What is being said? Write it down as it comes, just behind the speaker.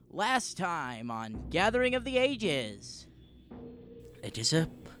Last time on Gathering of the Ages. It is a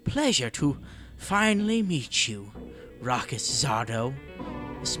pleasure to finally meet you, Raucous Zardo.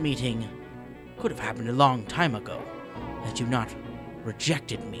 This meeting could have happened a long time ago, had you not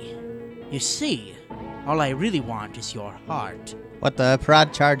rejected me. You see, all I really want is your heart. What the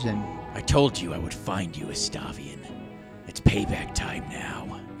prod charging? I told you I would find you, Estavian. It's payback time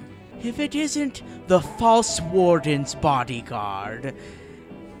now. If it isn't the false warden's bodyguard.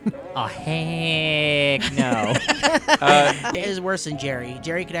 Oh, heck no. It is worse than Jerry.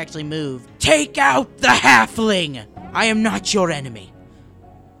 Jerry could actually move. Take out the halfling! I am not your enemy.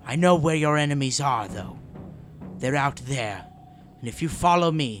 I know where your enemies are, though. They're out there. And if you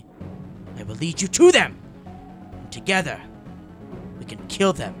follow me, I will lead you to them. And together, we can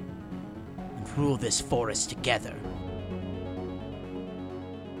kill them and rule this forest together.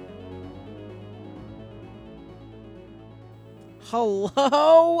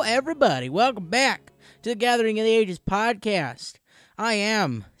 Hello, everybody. Welcome back to the Gathering of the Ages podcast. I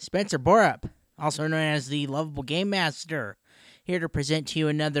am Spencer Borup, also known as the Lovable Game Master, here to present to you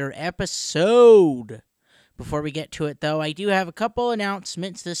another episode. Before we get to it, though, I do have a couple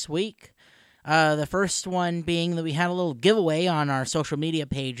announcements this week. The first one being that we had a little giveaway on our social media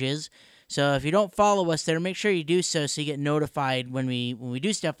pages. So if you don't follow us there, make sure you do so you get notified when we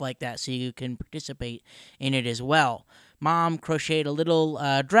do stuff like that so you can participate in it as well. Mom crocheted a little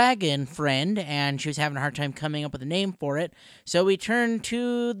dragon friend, and she was having a hard time coming up with a name for it. So we turned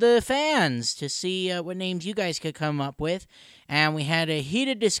to the fans to see what names you guys could come up with. And we had a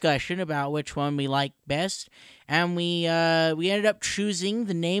heated discussion about which one we liked best. And we ended up choosing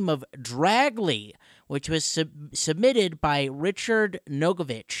the name of Dragly, which was submitted by Richard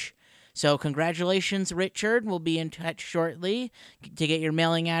Nogovich. So congratulations, Richard. We'll be in touch shortly to get your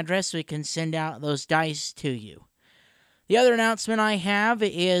mailing address so we can send out those dice to you. The other announcement I have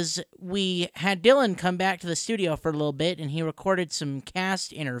is we had Dylan come back to the studio for a little bit, and he recorded some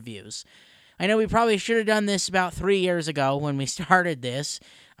cast interviews. I know we probably should have done this about 3 years ago when we started this,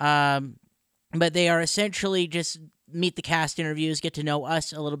 but they are essentially just meet the cast interviews, get to know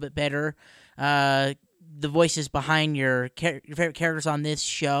us a little bit better, the voices behind your favorite characters on this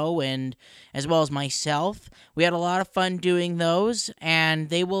show, and as well as myself. We had a lot of fun doing those, and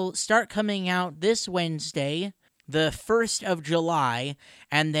they will start coming out this Wednesday, the 1st of July,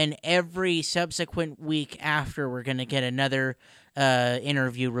 and then every subsequent week after, we're going to get another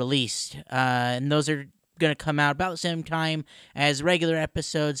interview released. And those are going to come out about the same time as regular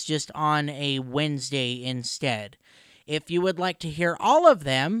episodes, just on a Wednesday instead. If you would like to hear all of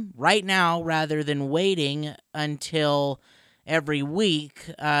them right now rather than waiting until every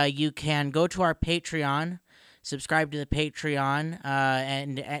week, you can go to our Patreon, subscribe to the Patreon,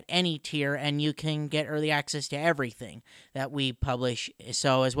 and at any tier, and you can get early access to everything that we publish.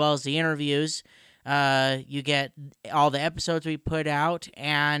 So as well as the interviews, you get all the episodes we put out,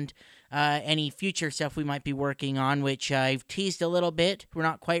 and any future stuff we might be working on, which I've teased a little bit. We're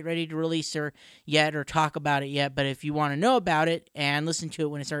not quite ready to release her yet or talk about it yet, but if you want to know about it and listen to it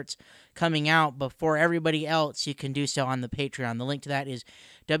when it starts coming out before everybody else, you can do so on the Patreon. The link to that is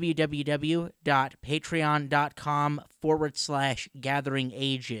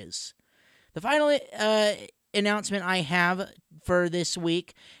www.patreon.com/gatheringages. The final announcement I have for this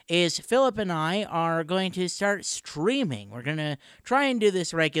week is Philip and I are going to start streaming. We're going to try and do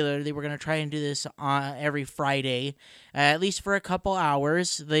this regularly. We're going to try and do this every Friday, at least for a couple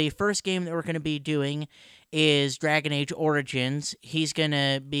hours. The first game that we're going to be doing is Dragon Age Origins. He's going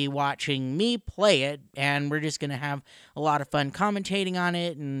to be watching me play it, and we're just going to have a lot of fun commentating on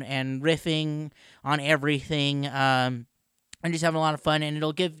it and riffing on everything. And just having a lot of fun, and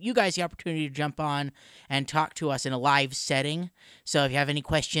it'll give you guys the opportunity to jump on and talk to us in a live setting. So if you have any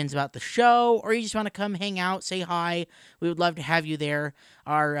questions about the show, or you just want to come hang out, say hi, we would love to have you there.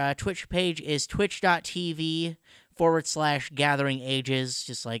 Our Twitch page is twitch.tv/Gathering Ages,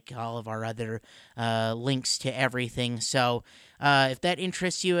 just like all of our other links to everything. So if that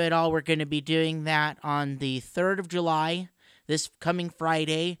interests you at all, we're going to be doing that on the 3rd of July, this coming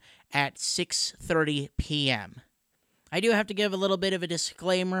Friday at 6:30 p.m. I do have to give a little bit of a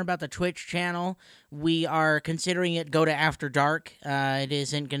disclaimer about the Twitch channel. We are considering it go to After Dark. It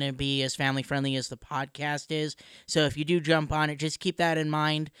isn't going to be as family-friendly as the podcast is. So if you do jump on it, just keep that in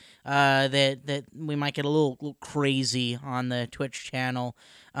mind, that we might get a little crazy on the Twitch channel.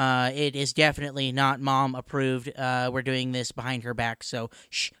 It is definitely not Mom approved. We're doing this behind her back, so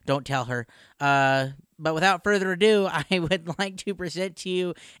shh, don't tell her. But without further ado, I would like to present to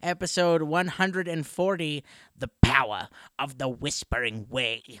you episode 140, The Power of the Whispering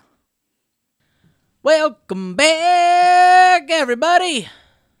Way. Welcome back, everybody.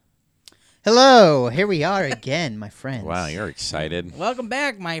 Hello, here we are again, my friends. Wow, you're excited. Welcome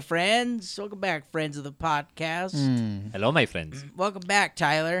back, my friends. Welcome back, friends of the podcast. Hello, my friends. Welcome back,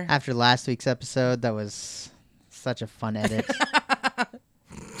 Tyler. After last week's episode, that was such a fun edit.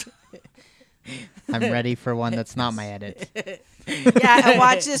 I'm ready for one that's not my edit. Yeah, and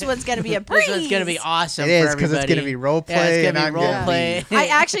watch, this one's going to be a breeze. This one's going to be awesome It for is, because it's going to everybody. be role Yeah, play. it's and going to be I'm role gonna play. I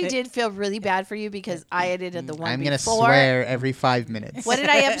actually did feel really bad for you because I edited the one I'm before. going to swear every 5 minutes. What did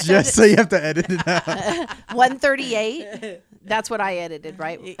I episode? Just so you have to edit it out. 138. That's what I edited,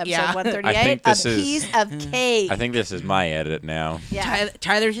 right? Episode Yeah. 138. I think this a is- piece of cake. I think this is my edit now. Yeah.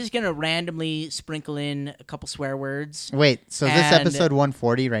 Tyler's just going to randomly sprinkle in a couple swear words. Wait, so is this And- episode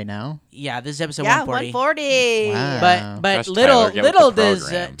 140 right now? Yeah, this is episode Yeah, 140. 140. Wow. But Trust little Tyler, get with little the does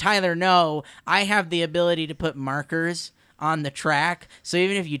program. Tyler know, I have the ability to put markers on the track. So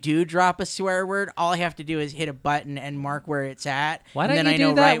even if you do drop a swear word, all I have to do is hit a button and mark where it's at. Why and don't then you I know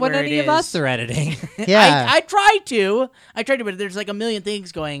do that right when where any it of us is. are editing? Yeah. I tried to, but there's like a million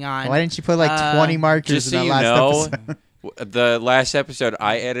things going on. Why didn't you put like 20 markers Just in so that you last know, episode? the last episode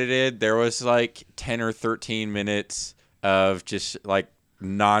I edited, there was like 10 or 13 minutes of just like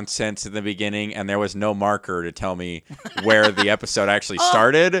nonsense in the beginning, and there was no marker to tell me where the episode actually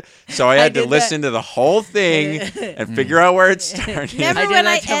started. So I had to did listen to the whole thing and figure out where it started. Remember I did when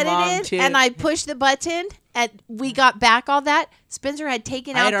that I to Mom, edited too. and I pushed the button and we got back all that? Spencer had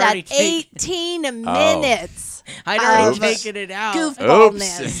taken I had out already that taken- 18 Oh. minutes. I'd already Oops. taken it out.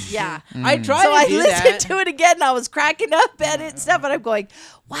 Goofballness. Oops. Yeah. I tried So to I do listened that. to it again and I was cracking up at it and stuff. And I'm going,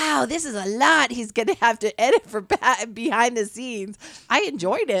 wow, this is a lot he's going to have to edit for behind the scenes. I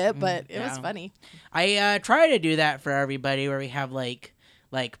enjoyed it, but it was yeah. funny. I try to do that for everybody, where we have like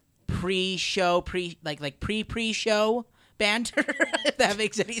pre-show, pre-show banter. If that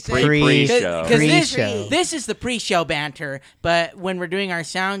makes any sense. Pre-show. Because Pre-show. this is the pre-show banter, but when we're doing our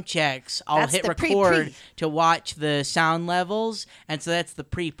sound checks, I'll That's hit the record pre-pre. to watch the sound levels, and so that's the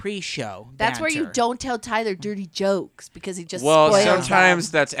pre-show. That's where you banter. don't tell Tyler dirty jokes because he just Well, spoils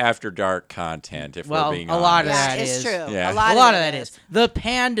sometimes them. that's after dark content, if Well, we're being a lot of honest. that Yeah, it's is. true. Yeah. A lot, A lot of it that is. The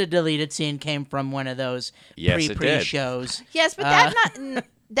panda deleted scene came from one of those Yes, it did. pre-shows. Yes, but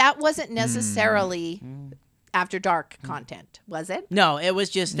that wasn't necessarily after dark content, was it? No, it was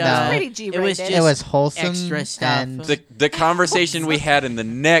just No. It was pretty it was G-rated. just It was wholesome. extra stuff. And The conversation we had in the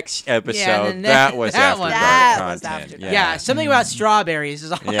next episode, the that was that after one. dark That was content. after yeah. yeah, something about strawberries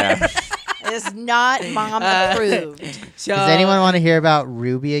is all. Yeah. It's not mom approved. So, does anyone want to hear about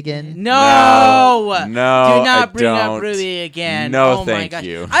Ruby again? No, No, do not I bring up don't. Ruby again. No, oh my thank gosh.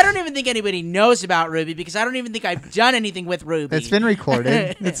 you. I don't even think anybody knows about Ruby because I don't even think I've done anything with Ruby. It's been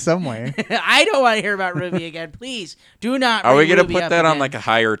recorded. It's somewhere. I don't want to hear about Ruby again. Please do not. Are we bring gonna Ruby put up that on again. like a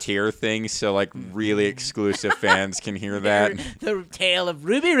higher tier thing so like really exclusive fans can hear that? the tale of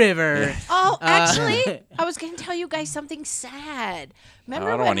Ruby River? Oh, actually, I was going to tell you guys something sad. Oh, I Remember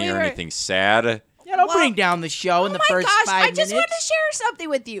don't when want to we hear were... anything sad. Yeah, don't Well, bring down the show in the first Oh my 5 gosh, minutes. I just want to share something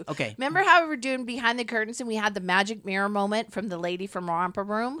with you. Okay. Remember how we were doing Behind the Curtains and we had the magic mirror moment from the lady from Romper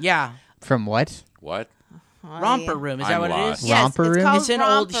Room? Yeah, From what? What? Oh, Romper yeah. Room. Is I'm that what lost. it is? Yes, Romper it's Room? called It's an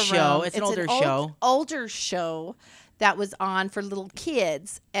old Romper show. Room. It's an older show. Older show that was on for little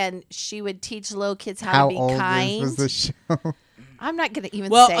kids, and she would teach little kids how How to be old kind. was the show? I'm not going to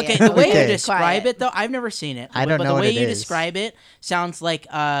even Well, say okay, it. the way Okay. you describe Quiet. it, though, I've never seen it. I don't but know the what way it you is. describe it sounds like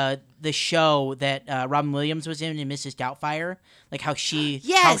the show that Robin Williams was in Mrs. Doubtfire, like how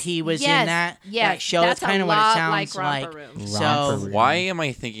Yes, he was yes, in that yes. show. That's That's kind a of what it lot sounds like Romper Room. Romper So, Room. Why am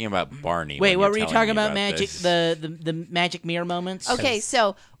I thinking about Barney? wait, when what you're were you telling talking me about? Magic, this? the magic mirror moments. Okay,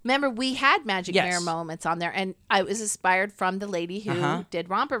 so remember we had magic Yes. mirror moments on there, and I was inspired from the lady who Uh-huh. did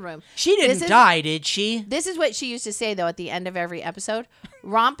Romper Room. She didn't This is- die, did she? This is what she used to say though at the end of every episode: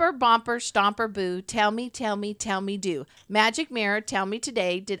 "Romper, bomper, stomper, boo, tell me, do. Magic mirror, tell me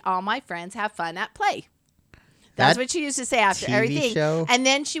today, did all my friends have fun at play?" That's That what she used to say after TV everything. show? And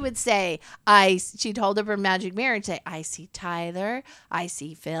then she would say, she'd hold up her magic mirror and say, "I see Tyler, I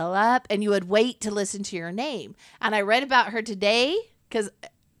see Philip," and you would wait to listen to your name. And I read about her today because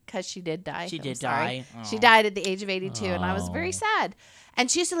she did die. She I'm did sorry. die. She Aw. died at the age of 82, and I was very Oh. sad.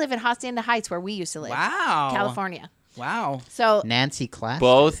 And she used to live in Hacienda Heights, where we used to live, Wow. California. Wow. So, Nancy Class?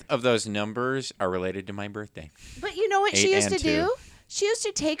 Both of those numbers are related to my birthday. but you know what she 8 used to and do? 2. She used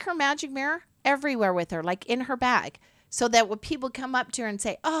to take her magic mirror everywhere with her, like in her bag. So that when people come up to her and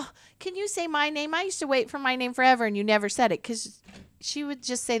say, "Oh, can you say my name?" I used to wait for my name forever, and you never said it because she would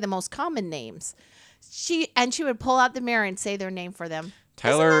just say the most common names. She would pull out the mirror and say their name for them.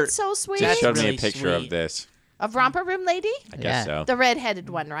 Tyler Isn't that so sweet? just showed me really a picture sweet. of this. Of Romper Room Lady, I guess Yeah. so. the redheaded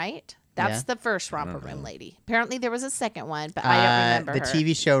one, right? That's the first romper room lady. Apparently there was a second one, but I don't remember The her.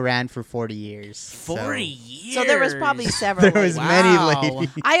 TV show ran for 40 years. 40 years. So there was probably several. There was ladies. many Wow. ladies.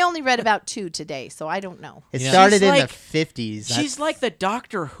 I only read about 2 today, so I don't know. It Yeah. started She's in like- the 50s. She's like the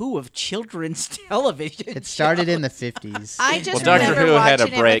Doctor Who of children's television. It started in the 50s. I just Well, Doctor remember Who had a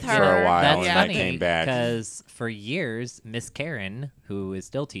watching it break with for a her. while, That's and Yeah. that funny came back. because for years, Miss Karen, who is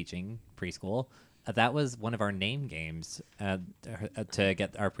still teaching preschool, that was one of our name games to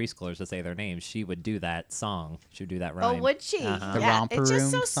get our preschoolers to say their names. She would do that song. She would do that Oh, rhyme. would she? Uh-huh. The Yeah, romper it's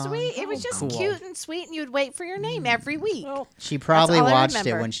just so room song? sweet. It was Oh, just cool. cute and sweet, and you'd wait for your name every week. She probably all I watched it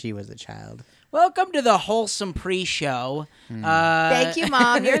remember. when she was a child. Welcome to the Wholesome Pre-Show. Thank you,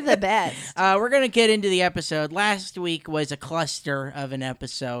 Mom. You're the best. We're going to get into the episode. Last week was a cluster of an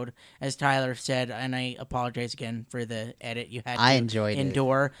episode, as Tyler said, and I apologize again for the edit you had I to enjoyed it.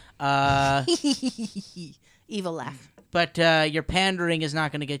 endure. Evil laugh. But your pandering is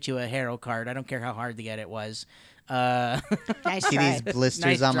not going to get you a hero card. I don't care how hard the edit was. Nice See try. these blisters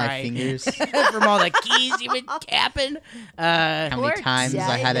Nice on try. my fingers? From all the keys you've been tapping. How Poor many times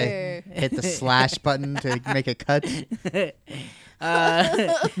I had Tyler. to hit the slash button to make a cut? But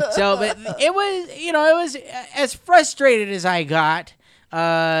it was, it was as frustrated as I got,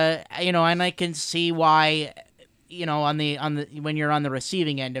 and I can see why, on the when you're on the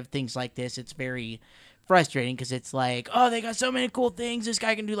receiving end of things like this, it's very frustrating because it's like, oh, they got so many cool things. This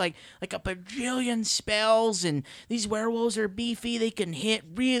guy can do like a bajillion spells, and these werewolves are beefy. They can hit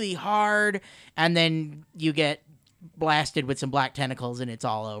really hard, and then you get blasted with some black tentacles, and it's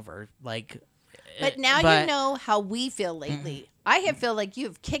all over. Like, But now but- you know how we feel lately. I have feel like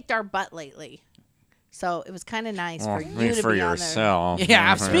you've kicked our butt lately. So it was kind of nice for you to for be yourself.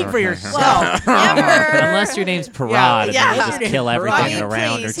 Yeah, speak for yourself. on there. Well, never. Unless your name's Parad, and yeah. then we'll just kill everything I mean, in a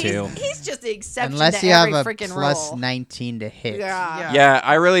round please, or two. He's just the exception Unless to you have every a freaking plus rule. 19 to hit. Yeah. Yeah,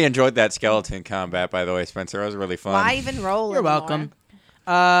 I really enjoyed that skeleton combat, by the way, Spencer. It was really fun. Why even roll? You're anymore? welcome.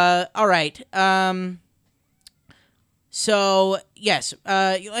 All right. So yes,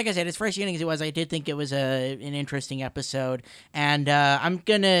 like I said, as frustrating as it was, I did think it was an interesting episode, and I'm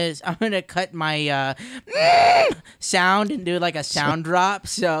gonna cut my sound and do like a sound drop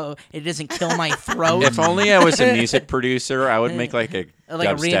so it doesn't kill my throat. If only I was a music producer, I would make like a Like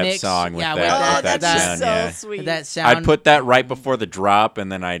a dubstep remix? song with Yeah, that, with Oh, with that that's sound. so Yeah. sweet. that sound. I'd put that right before the drop,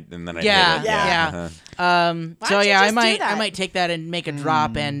 and then I Yeah, hit it. yeah. Uh-huh. Why So don't you yeah, I just do might that? take that and make a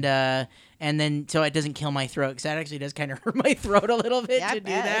drop and then so it doesn't kill my throat because that actually does kind of hurt my throat a little bit Yeah, I to do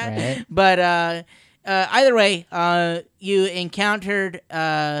bet. that. Right. But either way, you encountered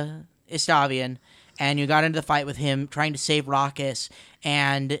Estavian, and you got into the fight with him, trying to save Raucus,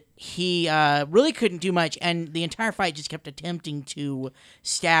 and he really couldn't do much, and the entire fight just kept attempting to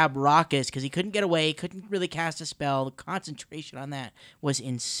stab Raucus because he couldn't get away, couldn't really cast a spell. The concentration on that was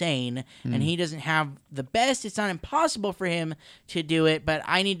insane, and he doesn't have the best. It's not impossible for him to do it, but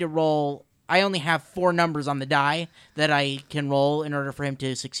I need to roll. I only have 4 numbers on the die that I can roll in order for him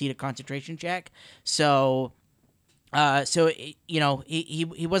to succeed a concentration check. So, he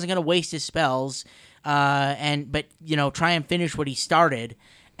wasn't going to waste his spells, but try and finish what he started,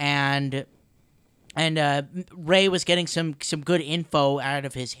 and Ray was getting some good info out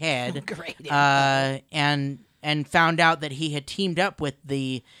of his head. Great info. And found out that he had teamed up with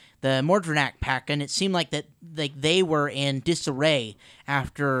the Mordrenak pack, and it seemed like they were in disarray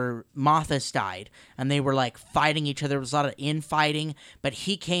after Mothas died, and they were like fighting each other. There was a lot of infighting, but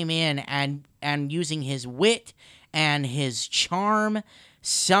he came in and using his wit and his charm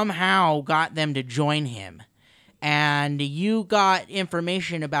somehow got them to join him. And you got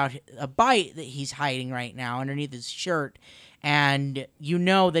information about a bite that he's hiding right now underneath his shirt, and you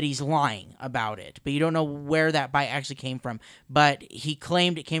know that he's lying about it, but you don't know where that bite actually came from. But he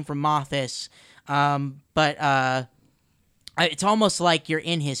claimed it came from Mothas, but it's almost like you're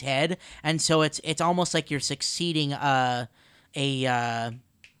in his head, and so it's almost like you're succeeding a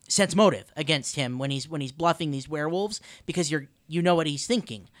sense motive against him when he's bluffing these werewolves, because you know what he's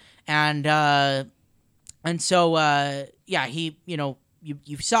thinking, and so he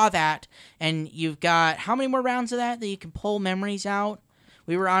you saw that, and you've got how many more rounds of that you can pull memories out?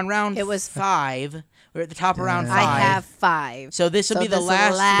 We were on round It was 5. We're at the top of round 5. I have 5. So this will be the this is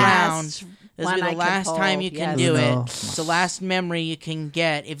last round. This will one be I the can last pull, time you can yes. do Uno. it. It's the last memory you can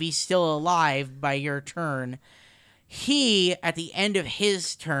get if he's still alive by your turn. He, at the end of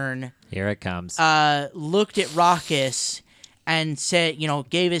his turn, Here it comes. looked at Raucus and said,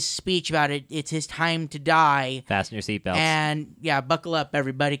 gave his speech about it. It's his time to die. Fasten your seatbelts. And yeah, buckle up,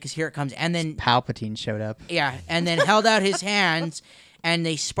 everybody, because here it comes. And then Palpatine showed up. and then held out his hands, and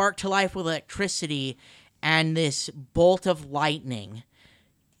they sparked to life with electricity, and this bolt of lightning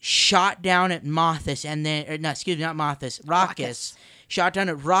shot down at Mothus, and then not Mothus, Raucus. Shot down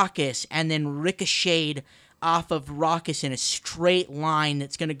at Raucus, and then ricocheted off of Raucus in a straight line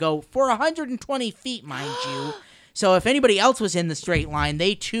that's going to go for 120 feet, mind you. So if anybody else was in the straight line,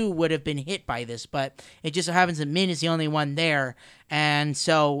 they too would have been hit by this, but it just so happens that Min is the only one there. And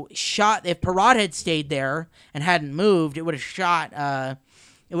so if Parad had stayed there and hadn't moved, it would have shot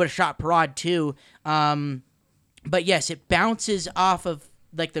Parad too. But yes, it bounces off of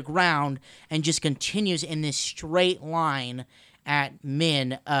like the ground and just continues in this straight line at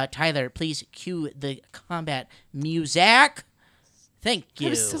Min. Tyler, please cue the combat music. Thank you.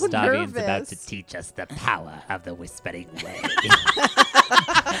 I'm so Stavian's about nervous. to teach us the power of the Whispering Way.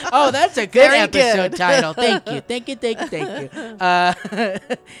 Oh, that's a good Very episode good. title. Thank you.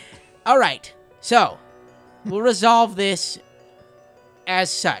 All right. So, we'll resolve this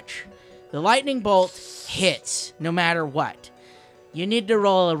as such. The lightning bolt hits no matter what. You need to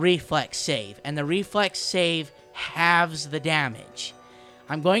roll a reflex save, and the reflex save halves the damage.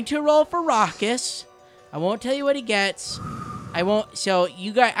 I'm going to roll for Raucus. I won't tell you what he gets. I won't. So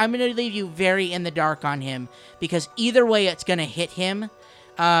you guys, I'm going to leave you very in the dark on him because either way, it's going to hit him.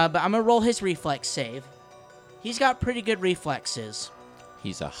 But I'm going to roll his reflex save. He's got pretty good reflexes.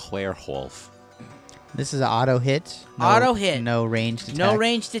 He's a werewolf. This is an auto hit. Auto hit. No ranged attack. No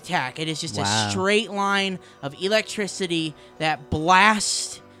ranged attack. It is just a Wow. straight line of electricity that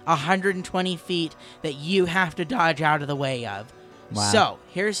blasts 120 feet that you have to dodge out of the way of. Wow. So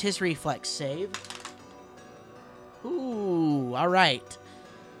here's his reflex save. Ooh, all right.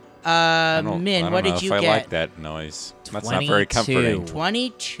 Min, what did you I get? like that noise. That's not very 22. comforting.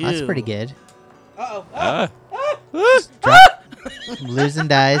 22. That's pretty good. Uh-oh. I'm losing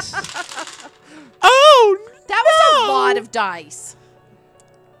dice. Oh! That was a lot of dice.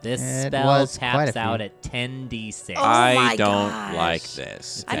 This It spell was quite a taps few. out at 10d6. Oh I my don't gosh. like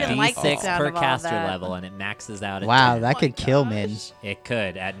this. I didn't at like the all. D6 sound per of all caster that. level, and it maxes out at Wow, 10. that could kill Min. It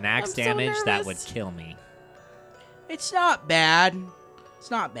could. At max I'm so damage, that would nervous. kill me. It's not bad.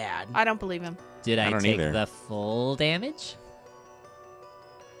 It's not bad. I don't believe him. Did I I, don't take either. the full damage?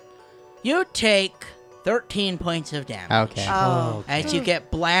 You take 13 points of damage. Okay. Oh. As you get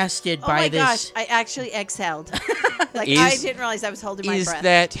blasted Oh by my this. gosh, I actually exhaled. I didn't realize I was holding my Is breath.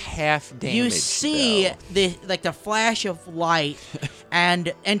 that half damage? You see though? the flash of light,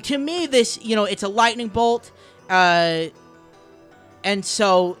 and to me this, it's a lightning bolt, and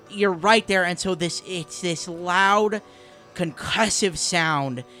so you're right there, and so it's this loud, concussive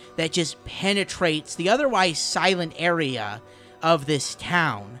sound that just penetrates the otherwise silent area of this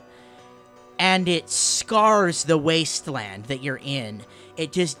town, and it scars the wasteland that you're in.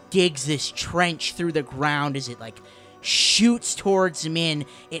 It just digs this trench through the ground as it shoots towards Min.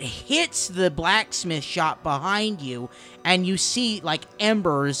 It hits the blacksmith shop behind you, and you see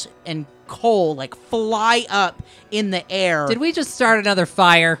embers and coal fly up in the air. Did we just start another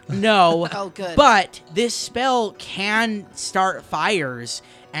fire? No. Oh, good. But this spell can start fires,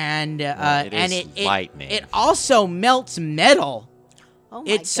 and Well, and is it lightning. it also melts metal. Oh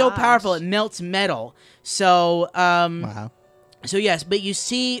my It's so gosh. powerful it melts metal. So Wow. so yes, but you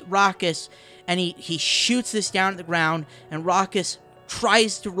see Raucus, and he shoots this down at the ground, and Raucus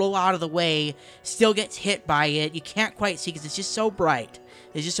tries to roll out of the way, still gets hit by it. You can't quite see because it's just so bright.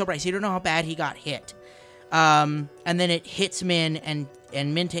 It's just so bright, so you don't know how bad he got hit. And then it hits Min, and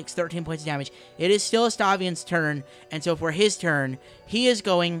Min takes 13 points of damage. It is still Stavian's turn, and so for his turn, he is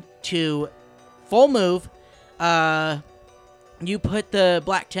going to full move. You put the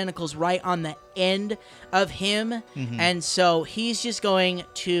black tentacles right on the end of him, and so he's just going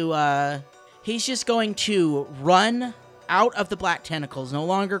to run out of the black tentacles, no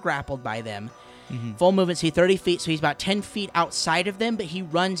longer grappled by them. Full movement, so he's 30 feet, so he's about 10 feet outside of them, but he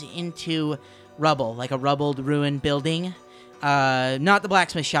runs into rubble, like a rubbled, ruined building. Not the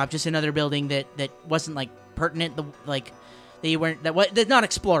blacksmith shop, just another building that wasn't pertinent, that's not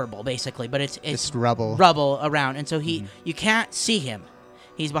explorable basically, but it's Just rubble. rubble around, and so you can't see him.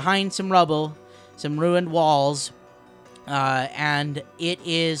 He's behind some rubble, some ruined walls, and it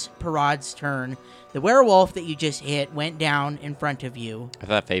is Parad's turn. The werewolf that you just hit went down in front of you. I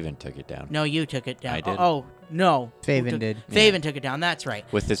thought Faven took it down No, you took it down. I did. Oh, no. Faven Who did. Faven took it down, that's right.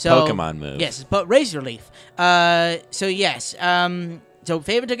 with his So- Pokemon move. Yes, but Razor Leaf. So yes, so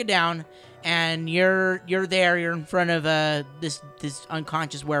Faven took it down, and you're there. You're in front of this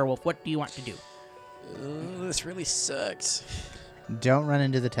unconscious werewolf. What do you want to do? This really sucks. Don't run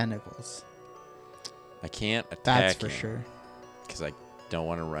into the tentacles. I can't attack That's for him sure. because I don't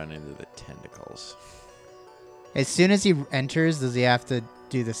want to run into the tentacles. As soon as he enters, does he have to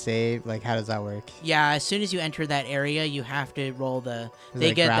do the save? Like, how does that work? Yeah, as soon as you enter that area, you have to roll the. Is They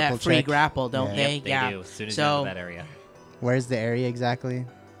it a get that grapple free check? grapple, don't Yeah. they? Yep, they yeah. do. As soon as So- you enter that area. Where's the area exactly?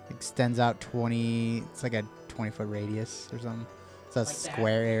 Extends out 20. It's like a 20-foot radius or something. It's a Like that.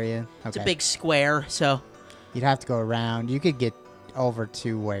 square area. Okay. It's a big square, so You'd have to go around. You could get over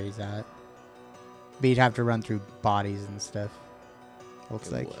to where he's at. But you'd have to run through bodies and stuff. Looks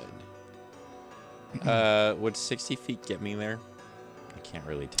It like. would 60 feet get me there? I can't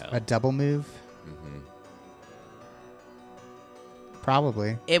really tell. A double move? hmm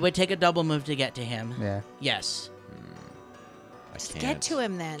Probably. it would take a double move to get to him. Yeah. Yes. I Just can't get to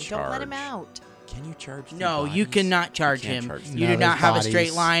him then. Don't let him charge. out. Can you charge? through No, you bodies? cannot charge can't him. charge You through do No, not there's have a straight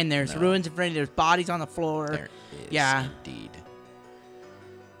bodies. line. There's No. ruins in front of you. There's bodies on the floor. There is Yeah. indeed.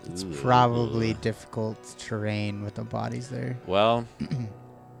 It's Ooh. probably difficult terrain with the bodies there. Well,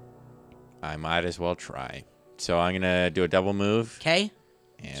 I might as well try. So I'm gonna do a double move. Okay.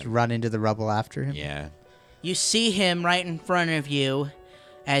 Just And run into the rubble after him. yeah, You see him right in front of you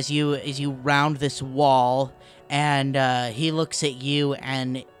as you round this wall, and he looks at you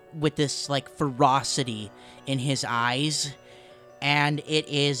and with this like ferocity in his eyes, and it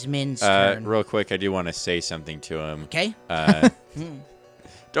is Min's turn. real quick, I do want to say something to him. Okay.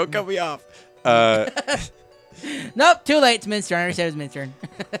 Don't cut me off. Nope. Too late. It's Min's turn. I already said it was Min's turn.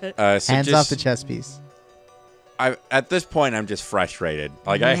 So Hands just, off the chess piece. at this point, I'm just frustrated.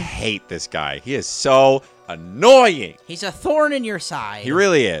 Like I hate this guy. He is so annoying. He's a thorn in your side. He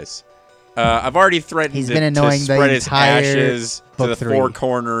really is. I've already threatened He's to, been annoying to the spread his entire ashes to book the 3. four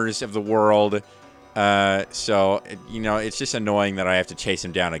corners of the world. So, it's just annoying that I have to chase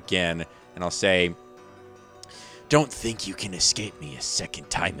him down again. And I'll say, don't think you can escape me a second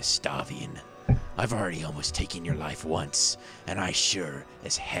time, Estavian. I've already almost taken your life once, and I sure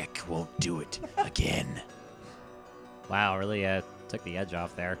as heck won't do it again. Wow, really took the edge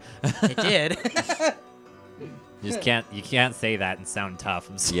off there. It did. You can't say that and sound tough.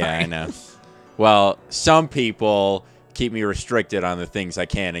 I'm sorry. Yeah, I know. Well, some people keep me restricted on the things I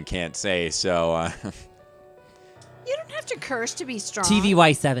can and can't say, so You don't have to curse to be strong.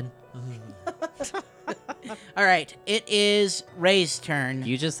 TVY7. All right. It is Ray's turn.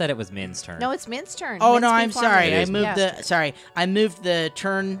 You just said it was Min's turn. No, it's Min's turn. Oh Min's no, been I'm farming. sorry. It I is moved Yes. I moved the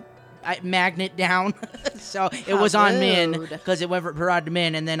turn magnet down, so it How was on Min rude. because it went from Parad to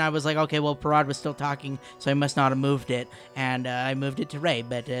Min, and then I was like, okay, well Parad was still talking, so I must not have moved it, and I moved it to Ray,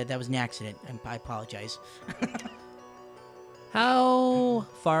 but that was an accident. I apologize. How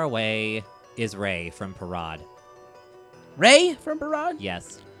far away is Ray from Parad? Ray from Parad,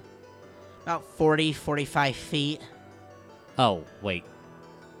 Yes. about 40, 45 feet, Oh, wait.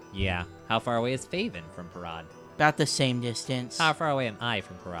 Yeah. How far away is Faven from Parad? about the same distance, How far away am I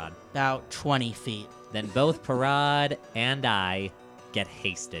from Parad? about 20 feet. Then both Parad and I get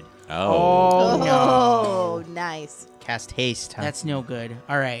hasted. Oh, nice. Cast haste, huh? That's no good.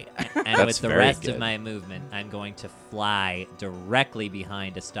 All right. And That's with the very rest good. of my movement, I'm going to fly directly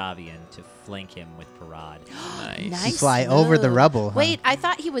behind Estavian to flank him with Parad. nice. Nice. fly over the move. rubble, huh? Wait, I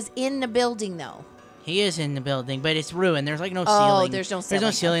thought he was in the building though. He is in the building, but it's ruined. There's like no Oh, ceiling. there's no There's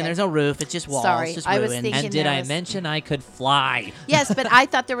no ceiling, ceiling. okay. There's no roof. It's just walls. Sorry, just I was ruins. thinking- And did there I was- mention I could fly? Yes, but I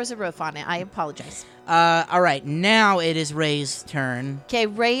thought there was a roof on it. I apologize. All right, now it is Ray's turn. Okay,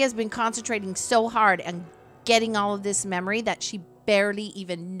 Ray has been concentrating so hard on getting all of this memory that she barely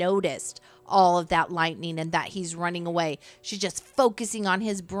even noticed all of that lightning and that he's running away. She's just focusing on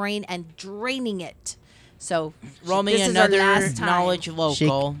his brain and draining it. So Roll me this is our another last time. knowledge She,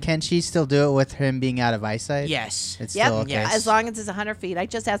 local. can she still do it with him being out of eyesight? Yes. It's Yep, still okay. yes. as long as it's 100 feet. I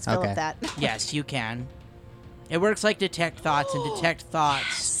just asked Philip Okay. that. Yes, you can. It works like detect thoughts, and detect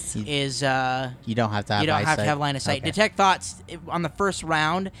thoughts is You don't have to have you don't eyesight. have to have line of sight. Okay. Detect thoughts on the first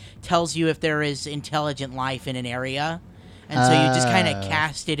round tells you if there is intelligent life in an area, and so you just kind of Oh.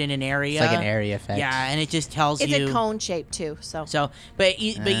 cast it in an area. It's like an area effect. Yeah, and it just tells It's you. a cone shape too. So So, but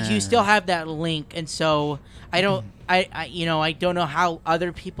you still have that link, and so I don't, I don't know how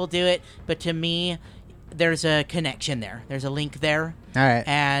other people do it, but to me, there's a connection there. There's a link there, All right.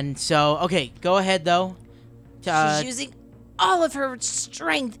 and so okay, go ahead though. she's using all of her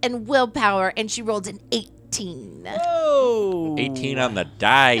strength and willpower, and she rolled an 18. Whoa! 18 on the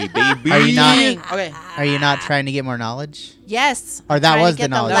die, baby. Are you not? Okay. Are you not trying to get more knowledge? Yes. Or I'm that trying to was the get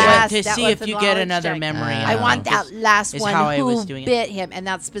knowledge last- to that see was if the you get knowledge another check. memory. Ah. I want that last is one how I was who doing it. bit him, and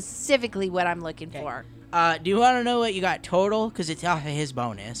that's specifically what I'm looking for. Do you want to know what you got total? Because it's off of his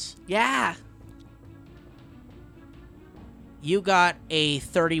bonus. Yeah. You got a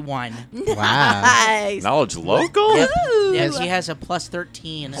 31. Wow. Nice. Knowledge local? Yep. Ooh. Yes, he has a plus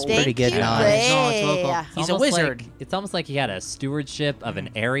 13. That's Thank pretty good you, knowledge. Ray. local. It's He's a almost wizard. It's almost like he had a stewardship of an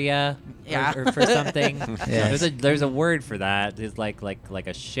area, Yeah. or for something. Yes. There's a word for that. It's like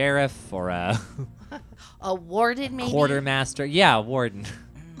a sheriff or a A warden, maybe? quartermaster. Yeah, a warden.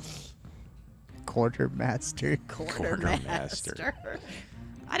 Quartermaster. Quartermaster.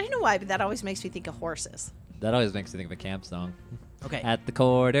 I don't know why, but that always makes me think of horses. That always makes me think of a camp song. Okay. At the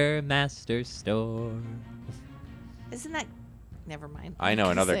quartermaster store. Isn't that... Never mind. I know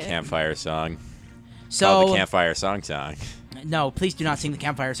Say another it. campfire song. Called the So, Campfire Song. no, please do not sing the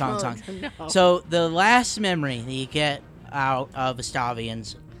campfire song. No. So, the last memory that you get out of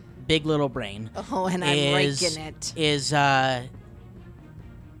Estavian's big little brain Oh, and I'm is raking it.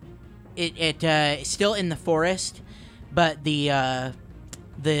 it's still in the forest, but the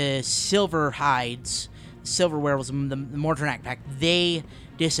silver hides, silver werewolves, the Mortornak pack, they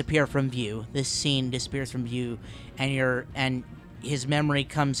disappear from view. This scene disappears from view, and his memory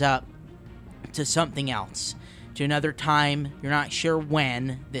comes up to something else, to another time. You're not sure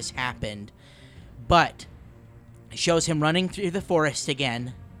when this happened, but it shows him running through the forest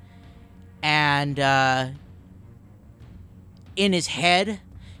again, and in his head,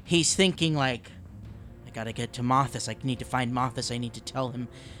 he's thinking like, I gotta get to Mothis. I need to find Mothis. I need to tell him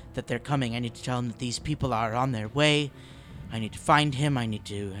that they're coming. I need to tell him that these people are on their way. I need to find him. We need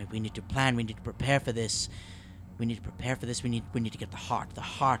to plan. We need to prepare for this. We need to prepare for this. We need to get the heart. The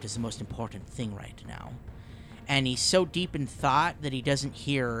heart is the most important thing right now. And he's so deep in thought that he doesn't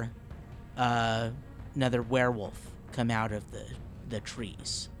hear another werewolf come out of the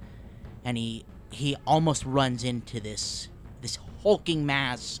trees. And he almost runs into this hulking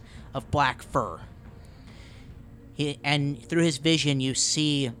mass of black fur. And through his vision, you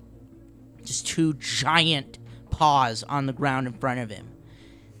see just two giant paws on the ground in front of him.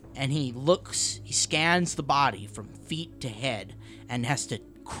 And he scans the body from feet to head and has to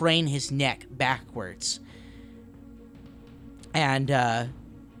crane his neck backwards. And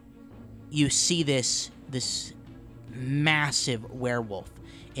you see this massive werewolf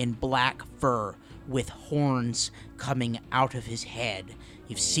in black fur with horns coming out of his head.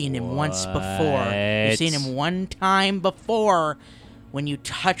 You've seen him once before. You've seen him one time before when you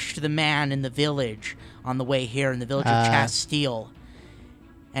touched the man in the village on the way here in the village of Chastile.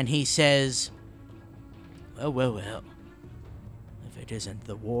 And he says, well, if it isn't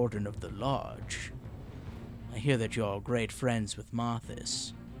the warden of the lodge, I hear that you're great friends with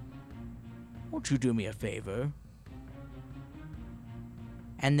Mothis. Won't you do me a favor?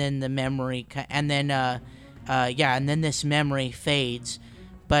 And then the memory, and then this memory fades.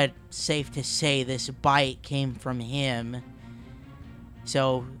 But safe to say, this bite came from him.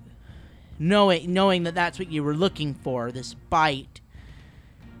 So, knowing that that's what you were looking for, this bite,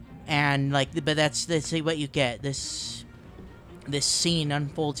 and but that's what you get. This scene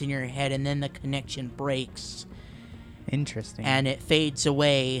unfolds in your head, and then the connection breaks. Interesting. And it fades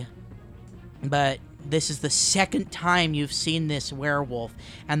away. But this is the second time you've seen this werewolf,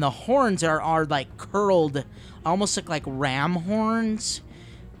 and the horns are like curled, almost look like ram horns,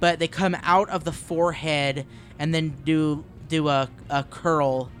 but they come out of the forehead and then do a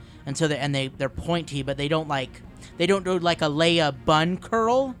curl, and so they're pointy, but they don't do like a Leia bun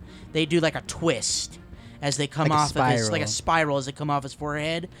curl. They do like a twist as they come Like a off of his, like a spiral. spiral as they come off his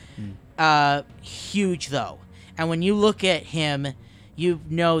forehead. Huge though, and when you look at him, you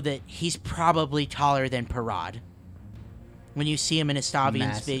know that he's probably taller than Parad. When you see him in Estavian's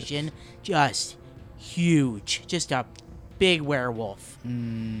Massive. vision, just huge, just a big werewolf.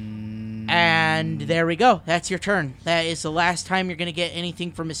 And there we go. That's your turn. That is the last time you're going to get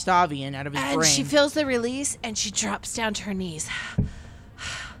anything from Estavian out of his And brain. she feels the release, and she drops down to her knees.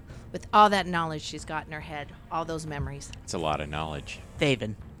 With all that knowledge she's got in her head, all those memories. It's a lot of knowledge.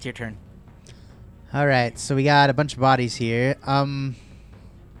 Thaven, it's your turn. All right, so we got a bunch of bodies here.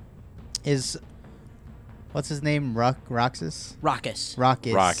 What's his name? Rockus. Roxas?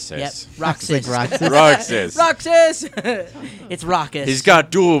 Rockus. Roxas. Yep. It's Roxas. like Roxas. Roxas. Roxas! It's Rockus. He's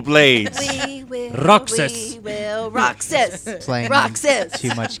got dual blades. We will. Roxas. We will. Roxas. Playing Roxas.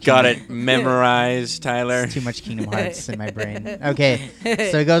 too much. Got Kingdom- it memorized, Tyler. Too much Kingdom Hearts in my brain. Okay,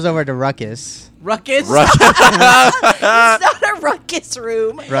 so it goes over to Ruckus. Ruckus? It's not a ruckus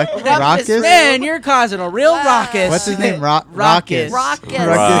room. Ruckus? Man, you're causing a real Wow. raucous. What's his name? Raucous. Rockus. Raucous.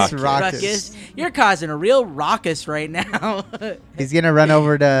 Ruckus. Raucous. Ruckus. You're causing a real raucous right now. He's gonna run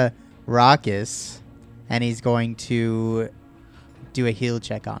over to Rockus, and he's going to do a heal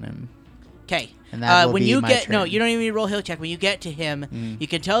check on him. Okay. And that will when be you my get no, turn. you don't even need to roll heal check. When you get to him, you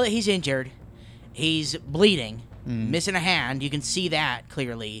can tell that he's injured. He's bleeding. missing a hand. You can see that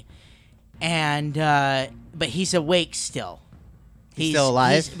clearly, and but he's awake still. He's still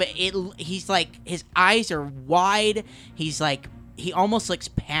alive? He's like, his eyes are wide. He's like, he almost looks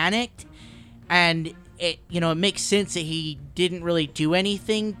panicked, and it makes sense that he didn't really do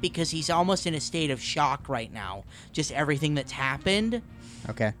anything because he's almost in a state of shock right now. Just everything that's happened.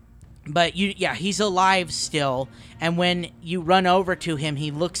 Okay. But he's alive still. And when you run over to him,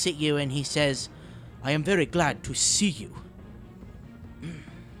 he looks at you and he says, "I am very glad to see you."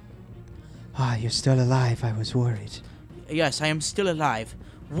 Ah, you're still alive. I was worried. Yes, I am still alive.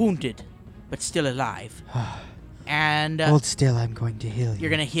 Wounded, but still alive. And Hold still. I'm going to heal you. you're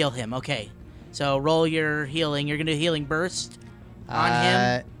going to heal him. Okay. So roll your healing. You're going to do healing burst on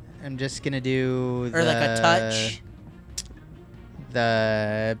him. I'm just going to do Or like a touch.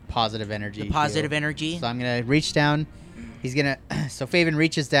 The positive energy. The positive heal. energy. So I'm going to reach down. He's going to... So Faven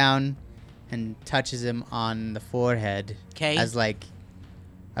reaches down and touches him on the forehead. Okay. As like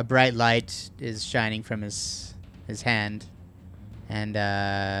a bright light is shining from his hand. And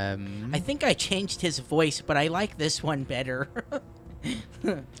I think I changed his voice, but I like this one better.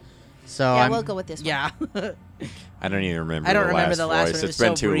 so Yeah, I'm, we'll go with this one. Yeah. I don't even remember. I don't remember the last voice. one. It It's was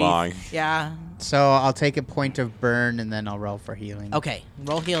been so too brief. long. Yeah. So I'll take a point of burn and then I'll roll for healing. Okay.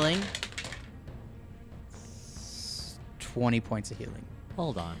 Roll healing. 20 points of healing.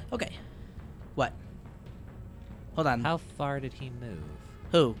 Hold on. Okay. What? Hold on. How far did he move?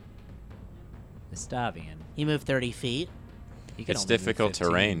 Who? Estavian. He moved 30 feet. He could It's only move difficult 15.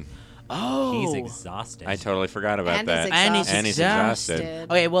 terrain. Oh. He's exhausted. I totally forgot about And that. he's And he's And he's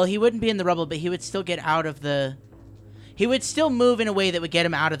exhausted. Okay, well, he wouldn't be in the rubble, but he would still get out of the... He would still move in a way that would get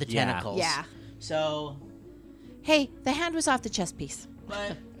him out of the Yeah. tentacles. Yeah. So... Hey, the hand was off the chess piece.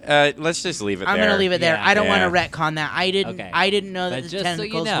 But Let's just leave it I'm there. gonna leave it there. Yeah. I don't Yeah. want to retcon that. I didn't. Okay. I didn't know that But the just so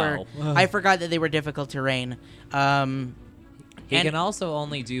you tentacles know. were. I forgot that they were difficult terrain. He And- can also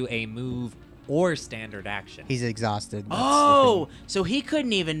only do a move or standard action. He's exhausted. That's the Oh, so he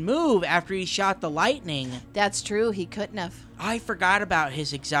couldn't even move after he shot the lightning. That's true. He couldn't have. I forgot about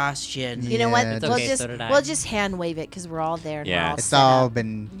his exhaustion. You know what? Yeah, It's We'll okay, just so did I. we'll just hand wave it because we're all there. And Yeah. we're all It's set all up.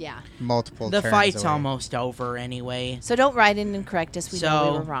 been Yeah. multiple The turns fight's away. almost over anyway. So don't write in and correct us. We know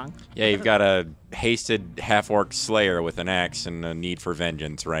So- we were wrong. Yeah, you've got a hasted half-orc slayer with an axe and a need for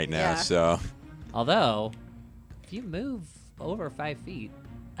vengeance right now. Yeah. So Although, if you move over 5 feet,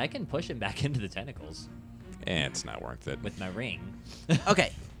 I can push him back into the tentacles it's not worth it. with my ring.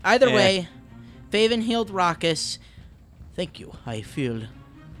 Okay. Either Yeah. way, Faven healed Raucus. Thank you. I feel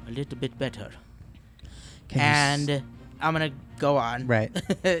a little bit better. Can you s- And I'm gonna go on. Right.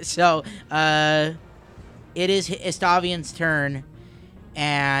 So, it is Estavian's turn,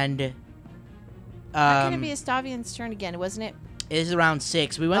 and Not gonna be Estavian's turn again, wasn't it? it is round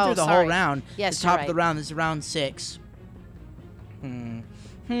 6. We went Oh, through the sorry. whole round. Yes, the top you're of the right. round this is round 6.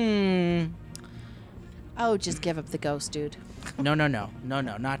 Oh, just give up the ghost, dude. No,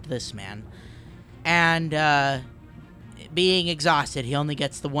 not this man. And being exhausted, he only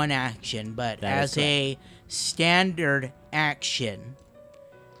gets the one action, but That is as a standard action,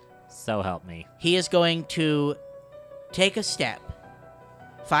 So help me. he is going to take a step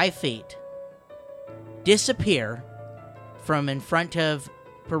 5 feet, disappear from in front of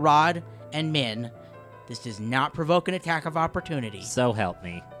Parad and Min. This does not provoke an attack of opportunity. So help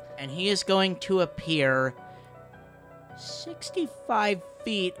me. And he is going to appear 65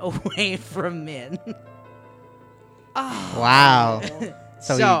 feet away from Min. Wow.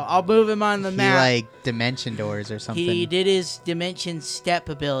 So, he- I'll move him on the he map. like dimension doors or something. He did his dimension step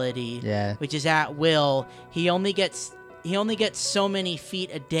ability, Yeah. which is at will. He only gets so many feet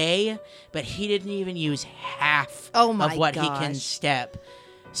a day, but he didn't even use half Oh my of what he can gosh. step.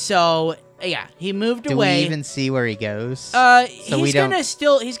 So yeah, he moved Do away. we even see where he goes? So we he's don't- gonna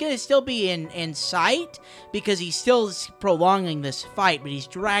still be in sight because he's still prolonging this fight, but he's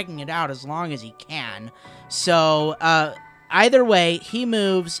dragging it out as long as he can. So either way, he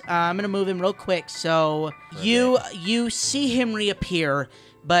moves. I'm gonna move him real quick. So you see him reappear,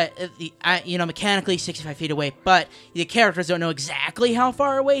 but mechanically 65 feet away. But the characters don't know exactly how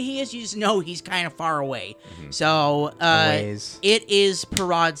far away he is. You just know he's kind of far away. So ways. it is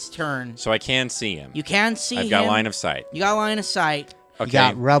Parad's turn. So I can see him. You can see him. I've got line of sight. You got line of sight. You Okay.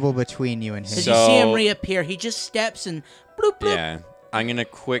 got rubble between you and him. As So- you see him reappear, he just steps and bloop, bloop. Yeah. I'm going to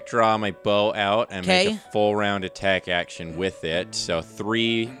quick draw my bow out and make Okay. a full round attack action with it. So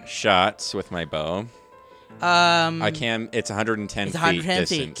 3 shots with my bow. I can. It's 110 It's feet 110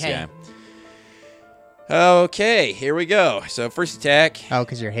 feet, distance. 'kay. Yeah. Okay, here we go. So first attack. Oh,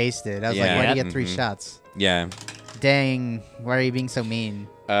 because you're hasted. I was Yeah. like, why do you Yep. get 3 Mhm. shots? Yeah. Dang, why are you being so mean?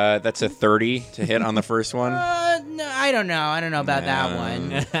 That's a 30 to hit on the first one. No, I don't know. I don't know about that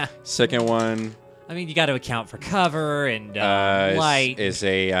one. Second one I mean, you got to account for cover and is- light. is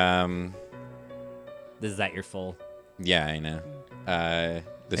a Is that your full? yeah, I know.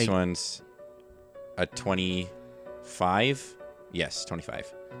 This Hey. one's a 25. Yes,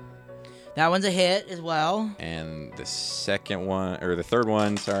 25. That one's a hit as well. And the second one, or the third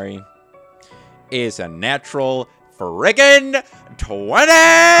one, sorry, is a natural friggin' 20. What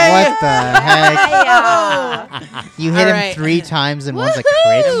the heck? Yeah. You hit All him right. 3 times and one's a And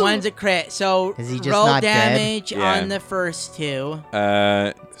crit. one's a crit. So Is he just roll not dead? damage Yeah. on the first two.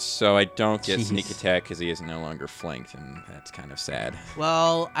 So I don't get Jeez. sneak attack because he is no longer flanked, and that's kind of sad.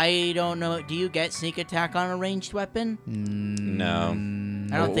 Well, I don't know. Do you get sneak attack on a ranged weapon? No.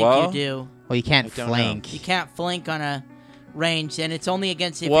 I don't think Well, you do. Well, you can't I don't know. flank. You can't flank on a ranged, and it's only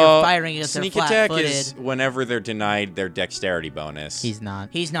against if well, you're firing against sneak their attack flat-footed. is whenever they're denied their dexterity bonus. He's not.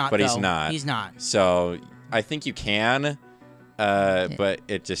 He's not. But he's though. not. He's not. So I think you can, but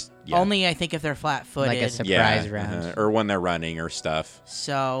it just yeah. Only I think if they're flat-footed. Like a surprise round. or when they're running or stuff.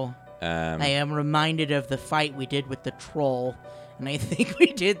 So I Um, am reminded of the fight we did with the troll, and I think we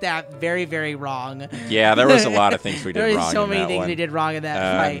did that very, very wrong. yeah, there was a lot of things we There did was wrong. so in many that things one. we did wrong in that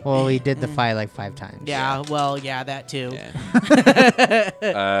Um, fight. Well, we did the fight like 5 times. Yeah, well, yeah, that too.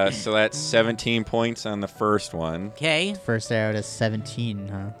 Yeah. So that's 17 points on the first one. Okay. First arrow to 17,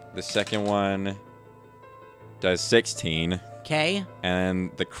 huh? The second one does 16, Okay.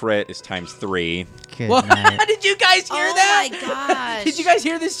 and the crit is times 3. Good What? night. Did you guys hear Oh that? my gosh. Did you guys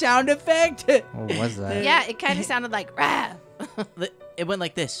hear the sound effect? What was that? Yeah, it kind of sounded like rah. It went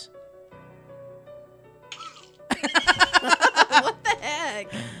like this. What the heck?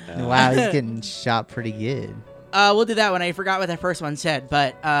 Wow, he's getting shot pretty good. We'll do that one. I forgot what the first one said,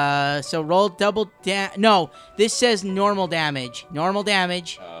 but so roll double No, this says normal damage. Normal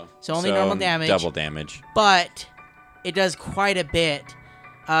damage. So only normal damage. Double damage. But it does quite a bit.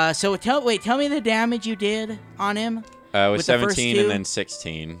 So tell me the damage you did on him. It was With the first 17 two? and then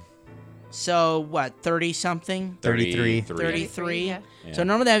 16. So what? 30 something. 33. 33. Yeah. Yeah. So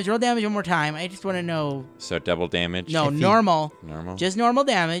normal damage. Roll damage one more time. I just want to know. So double damage. No, If he- normal. Normal. Just normal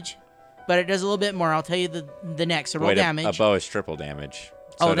damage. But it does a little bit more. I'll tell you the next. So roll Wait, damage. a bow is triple damage.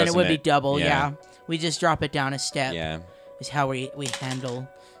 Oh, So then it would be doesn't double, yeah. yeah. We just drop it down a step. Yeah. Is how we handle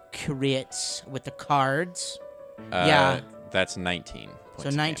crits with the cards. Yeah. That's 19. So points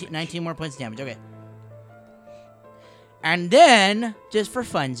of 19, damage. 19 more points of damage. Okay. And then, just for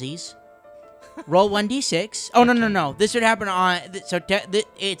funsies, roll 1d6. Oh, no. This would happen on...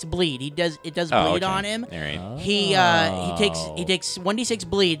 it's bleed. It does Oh, bleed okay. on him. All right. He takes 1d6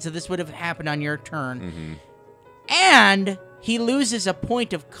 bleed, so this would have happened on your turn. Mm-hmm. And he loses a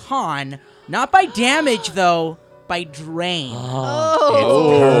point of con, not by damage though, by drain.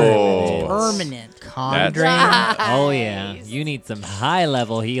 Oh. Permanent. Con That's- drain? Oh yeah, you need some high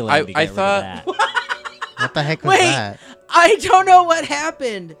level healing to get I rid thought- of that. What the heck was Wait. that? I don't know what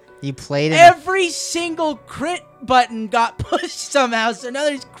happened. You played it. Every single crit button got pushed somehow, so now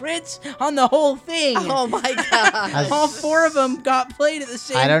there's crits on the whole thing. Oh my god. All 4 of them got played at the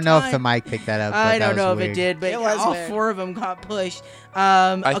same time. I don't know if the mic picked that up. But I that don't was know if weird. it did, but It was all weird. 4 of them got pushed.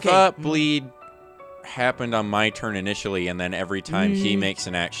 I Okay. thought bleed happened on my turn initially, and then every time he Mm. makes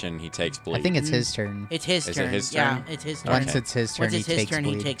an action, he takes bleed. I think it's his turn. It's his Is it turn. his Yeah, turn? it's his turn. Once Okay. it's his turn, Once it's he his takes turn,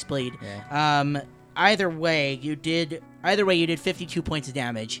 bleed. he takes bleed. Yeah. Either way, you did 52 points of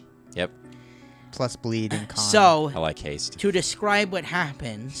damage. Yep. Plus bleed and con. So, I like haste. to describe what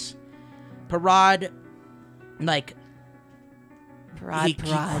happens, Parad, he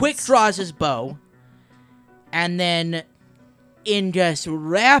quick draws his bow, and then, in just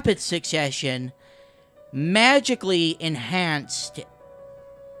rapid succession, magically enhanced,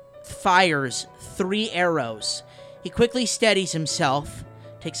 fires 3 arrows. He quickly steadies himself,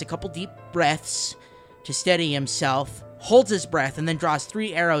 takes a couple deep breaths to steady himself, holds his breath, and then draws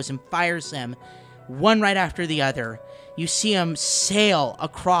 3 arrows and fires them, one right after the other. You see him sail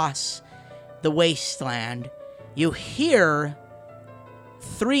across the wasteland. You hear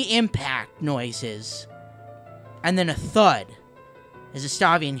 3 impact noises, and then a thud as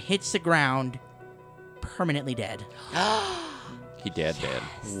Estavian hits the ground, permanently dead. He dead.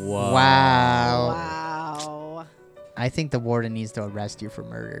 Whoa. Wow. Wow. I think the warden needs to arrest you for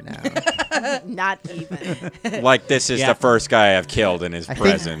murder now. Not even. Like this is Yeah. the first guy I've killed in his I think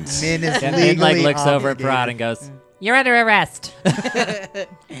presence. Min is And legally looks over at obligated. Parad and goes, "You're under arrest."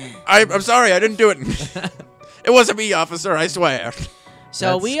 I'm sorry, I didn't do it. It wasn't me, officer. I swear.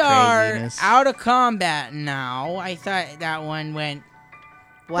 So That's we are craziness. out of combat now. I thought that one went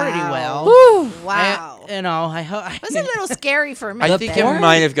pretty well. Wow. It was a little scary for a I minute. think there. it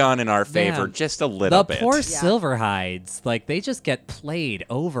might have gone in our favor Yeah. just a little The bit. poor Silverhides, like they just get played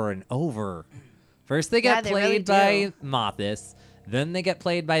over and over. First they Yeah, get they really played by do. Mothis, then they get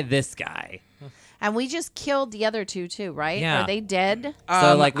played by this guy. And we just killed the other two too, right? Yeah. Are they dead?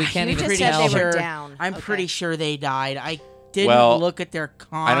 So like we can't You even just pretty said tell. they were sure- down. I'm Okay. pretty sure they died. I didn't Well, look at their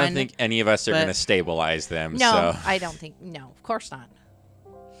con. I don't think any of us are but- going to stabilize them. No, So. I don't think. No, of course not.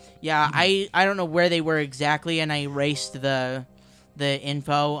 Yeah, I don't know where they were exactly, and I erased the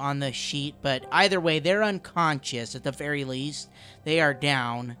info on the sheet. But either way, they're unconscious at the very least. They are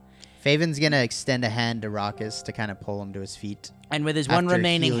down, Faven's gonna extend a hand to Raucus to kind of pull him to his feet. and with his one After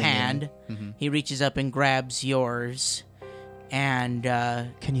remaining healing him. hand, Mhm. he reaches up and grabs yours. And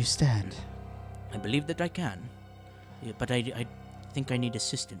Can you stand? I believe that I can, yeah, but I think I need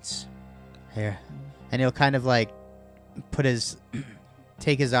assistance. Here. And he'll kind of like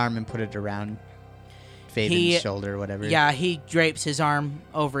take his arm and put it around Faven's shoulder or whatever. Yeah, he drapes his arm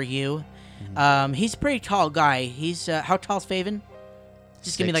over you. He's a pretty tall guy. He's how tall's Faven?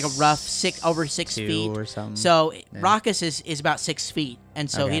 Just give me like a rough over 6 2 feet. or something. So Yeah. Raucus is about 6 feet, and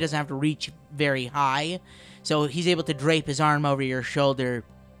so he Okay. doesn't have to reach very high. So he's able to drape his arm over your shoulder,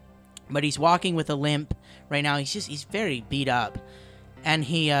 but he's walking with a limp right now. He's very beat up, and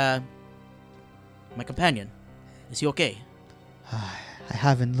my companion, is he okay? I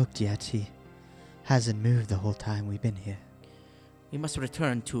haven't looked yet. He hasn't moved the whole time we've been here. We must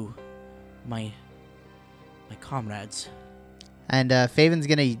return to my comrades. And Faven's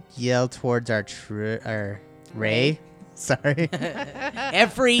gonna yell towards our Ray. Sorry.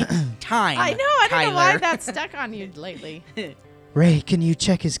 Every time. I know. I don't know why Tyler. that's stuck on you lately. Ray, can you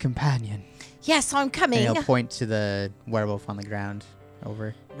check his companion? Yes, I'm And coming. he'll point to the werewolf on the ground.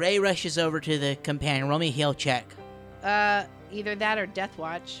 Over. Ray rushes over to the companion. Roll me a heal check. Either that or Death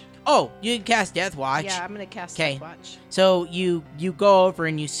Watch. Oh, you can cast Death Watch. Yeah, I'm gonna cast 'Kay. Death Watch. So you go over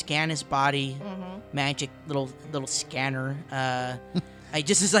and you scan his body. Mm-hmm. Magic little scanner. I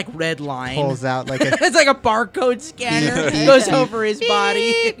just this like red line. Pulls out like a. It's like a barcode scanner. Goes over his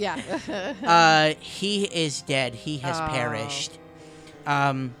body. Yeah. He is dead. He has Oh. perished.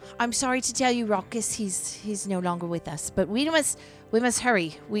 I'm sorry to tell you, Raucus, he's no longer with us. But we must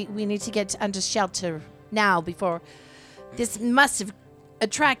hurry. We need to get under shelter now before this must have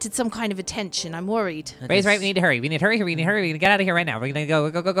attracted some kind of attention. I'm worried. Ray's right. We need to hurry. We need to hurry. We need to hurry. We need to get out of here right now. We're gonna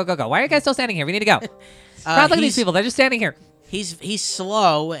go. Why are you guys still standing here? We need to go. Crowd, look at these he's- people. They're just standing here. He's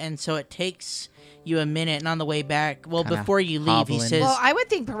slow, and so it takes you a minute. And on the way back, well, Kinda before you leave, he hobbling. says. Well, I would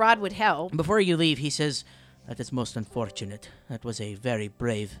think Parad would help. Before you leave, he says, "That is most unfortunate. That was a very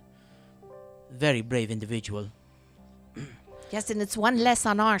brave individual. Yes, and it's one less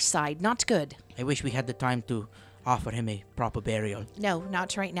on our side. Not good. I wish we had the time to offer him a proper burial." No,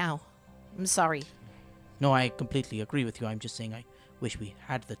 not right now. I'm sorry. No, I completely agree with you. I'm just saying I wish we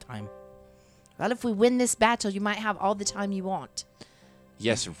had the time. Well, if we win this battle, you might have all the time you want.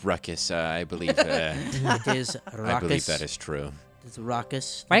 Yes, Ruckus. I believe. It is I believe raucous. that is true. It's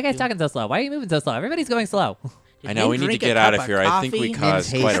raucous. Why are you guys talking so slow? Why are you moving so slow? Everybody's going slow. I know we need to get out of here. I think we caused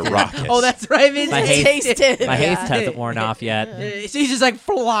Vince quite a hasted. ruckus. Oh, that's right. Vince My tasted. haste- My haste Yeah. hasn't worn off yet. So he's just like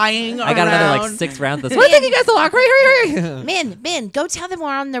flying I got another like around. 6 rounds. This. We're taking you guys so long. Hurry. Min, go tell them we're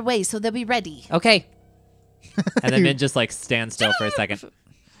on their way so they'll be ready. Okay. And then Min just like stands still for a second.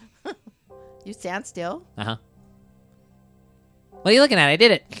 You stand still. Uh huh. What are you looking at? I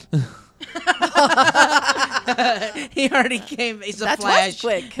did it. He already came. He's a That's flash.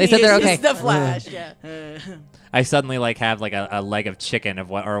 quick. They said they're He's okay. the Flash. Yeah. I suddenly like have like a leg of chicken of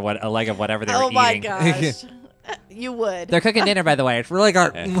what a leg of whatever they were Oh my eating. gosh. You would. They're cooking dinner, by the way. It's really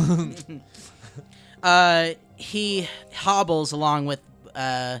good. He hobbles along with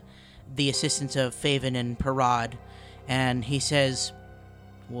the assistance of Faven and Parad, and he says,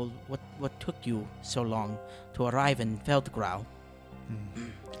 "Well, what took you so long to arrive in Feldgrau?"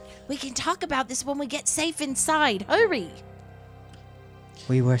 We can talk about this when we get safe inside. Hurry.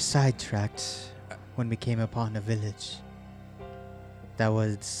 We were sidetracked when we came upon a village that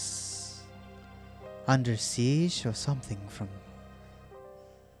was under siege or something from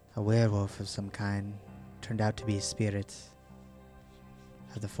a werewolf of some kind. Turned out to be a spirit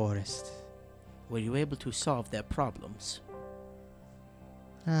of the forest. Were you able to solve their problems?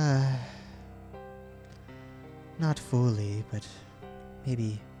 Not fully, but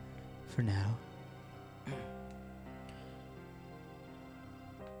maybe for now.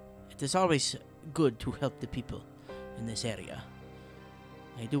 It is always good to help the people in this area.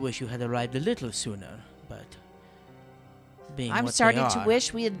 I do wish you had arrived a little sooner, but being I'm what starting they to are,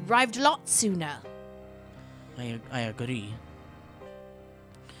 wish we had arrived a lot sooner. I agree.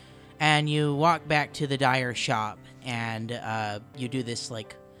 And you walk back to the dyer shop, and you do this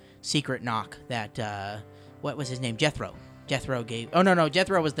like secret knock that what was his name? Jethro. Jethro gave. Oh no,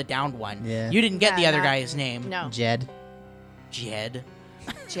 Jethro was the downed one. Yeah. You didn't get Yeah, the other not- guy's name. No. Jed. Jed.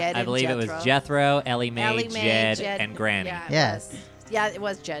 Jed. I and believe it was Jethro. Jethro, Ellie Mae, Ellie Mae, Jed, and Granny. Yeah, it Yeah. was. Yeah, it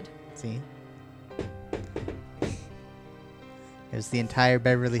was Jed. See? It was the entire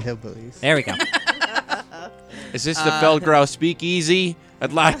Beverly Hillbillies. There we go. Is this the Feldgrau speakeasy?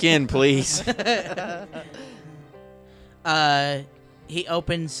 I'd lock in, please. He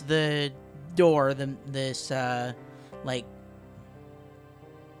opens the door.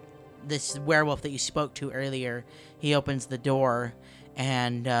 This werewolf that you spoke to earlier. He opens the door,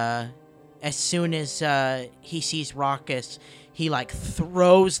 and as soon as he sees Raucus, he like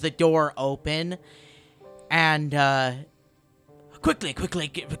throws the door open, and quickly,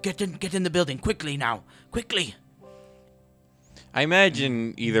 get in the building, quickly now, quickly. I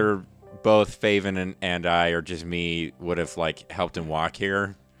imagine either both Faven and I, or just me, would have like helped him walk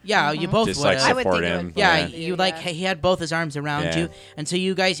here. Yeah, you both Just would like have. I would support think it him. would Yeah, Yeah. you like he had both his arms around Yeah. you, and so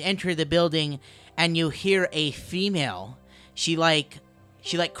you guys enter the building, and you hear a female. She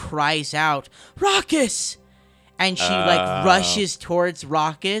cries out, "Raucus!" And she like rushes towards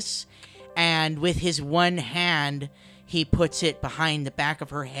Raucus, and with his one hand, he puts it behind the back of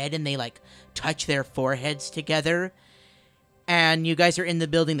her head, and they like touch their foreheads together. And you guys are in the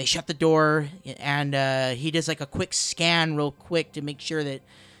building. They shut the door, and he does like a quick scan, real quick, to make sure that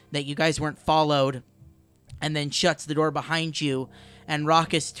you guys weren't followed, and then shuts the door behind you. And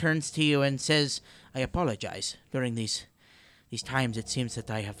Raucus turns to you and says, "I apologize. During these times, it seems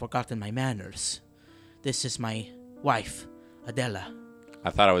that I have forgotten my manners. This is my wife, Adela." I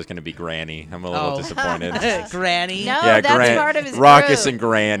thought I was going to be Granny. I'm a little disappointed. Granny. No, Yeah, that's part of his Raucus group. and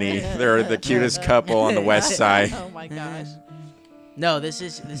Granny. They're the cutest couple on the west side. Oh my gosh. No, this,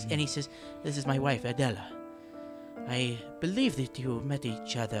 and he says, "This is my wife, Adela. I believe that you met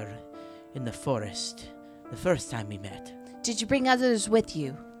each other in the forest the first time we met." Did you bring others with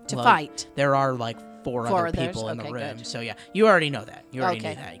you to Well, fight? There are like four Four other others? people in the Okay, room. good. So yeah, you already know that. You already knew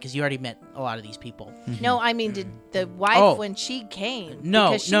Okay. that because you already met a lot of these people. No, I mean, did the wife Oh. when she came? No,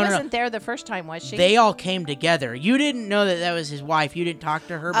 because she no, no, no. wasn't there the first time, was she? They all came together. You didn't know that was his wife. You didn't talk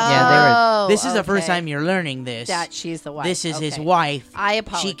to her before. Yeah, they were- Oh, This is the first okay. time you're learning this. that she's the wife. This is his Okay. wife. I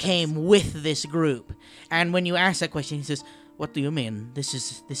apologize. She came with this group. And when you ask that question, he says, "What do you mean? This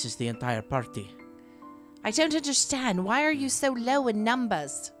is the entire party." I don't understand. Why are you so low in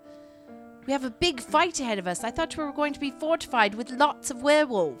numbers? We have a big fight ahead of us. I thought we were going to be fortified with lots of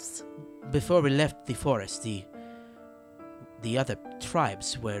werewolves. Before we left the forest, the other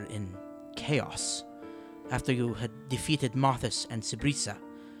tribes were in chaos. After you had defeated Mothus and Sibrisa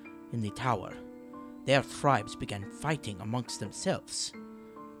in the tower, their tribes began fighting amongst themselves.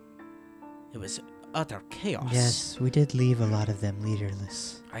 It was utter chaos. Yes, we did leave a lot of them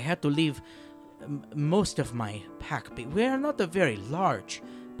leaderless. I had to leave most of my pack. We are not a very large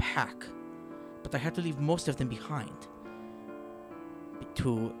pack, but I had to leave most of them behind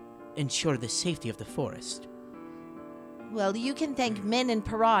to ensure the safety of the forest. Well, you can thank Min and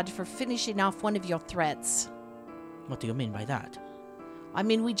Parad for finishing off one of your threats. What do you mean by that? I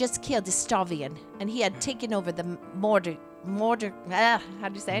mean, we just killed Stavian, and he had taken over the how do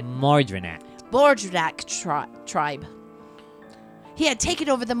you say it? Mordrenak. Mordrak tribe. He had taken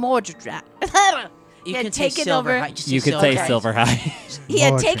over the Mordrak. You had can say taken over- Silverhide. Just You say could say Silverhide. Silverhide. He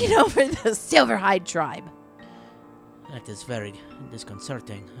had Mordrak. taken over the Silverhide tribe. That is very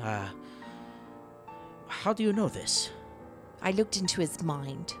disconcerting. How do you know this? I looked into his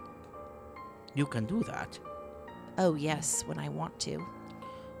mind. You can do that. Oh, yes, when I want to.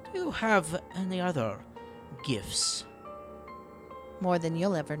 Do you have any other gifts? More than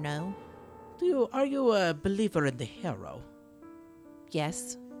you'll ever know. Are you a believer in the hero?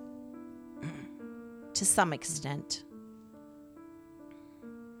 Yes. To some extent.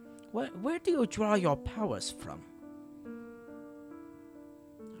 Where do you draw your powers from?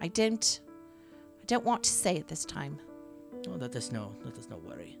 I don't want to say it this time. Oh, that is no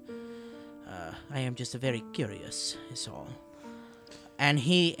worry. I am just very curious, is all. And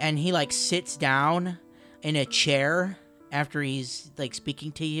he like sits down in a chair after he's like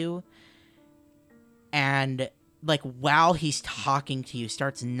speaking to you, and like while he's talking to you,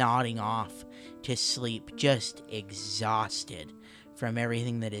 starts nodding off to sleep, just exhausted from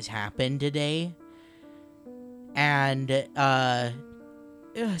everything that has happened today. And yes,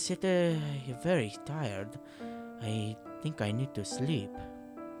 you're very tired. I think I need to sleep.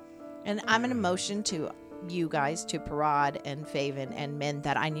 And I'm going to motion to you guys, to Parad and Faven and Min,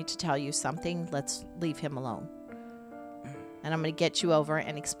 that I need to tell you something. Let's leave him alone. and I'm going to get you over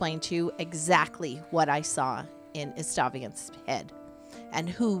and explain to you exactly what I saw in Estavian's head and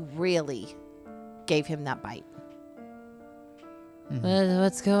who really gave him that bite.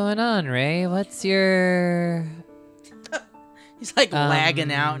 What's going on, Ray? What's your He's like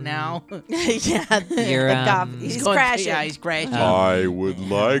lagging out now. Yeah, You're, the cop, um, he's going- crashing. Yeah, he's crashing. I would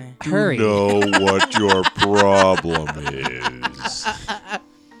like to Hurry. know what your problem is.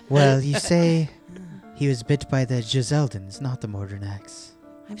 Well, you say he was bit by the Giseldans, not the Mordernax.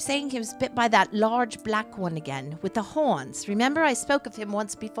 I'm saying he was bit by that large black one again with the horns. Remember, I spoke of him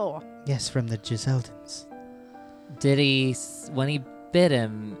once before. Yes, from the Giseldans. Did he, when he bit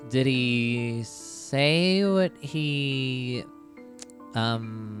him, did he say what he,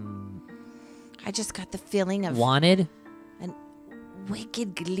 I just got the feeling of wanted?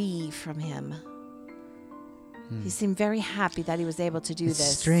 wicked glee from him. He seemed very happy that he was able to do It's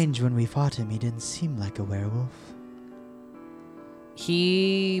this. strange, when we fought him, he didn't seem like a werewolf.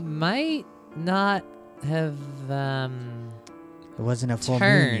 He might not have, It wasn't a full moon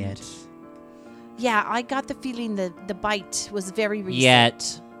Turned. yet. Yeah, I got the feeling that the bite was very recent.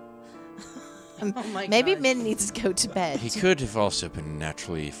 yet. Oh my Maybe God. Min needs to go to bed. He could have also been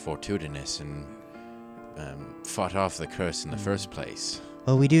naturally fortuitous and fought off the curse in the first place.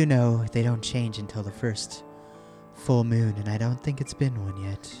 Well, we do know they don't change until the first full moon, and I don't think it's been one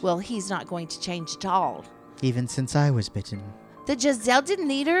yet. Well, he's not going to change at all. Even since I was bitten. The Giseldan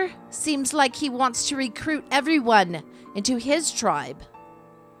leader seems like he wants to recruit everyone into his tribe.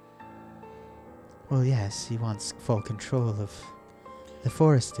 Well, yes, he wants full control of the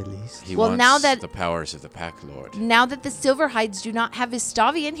forest, at least. He Well, wants now that- the powers of the Pack Lord. Now that the Silverhides do not have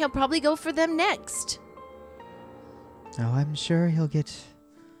Estavian, he'll probably go for them next. Oh, I'm sure he'll get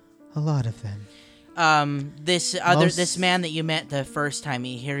a lot of them. This man that you met the first time,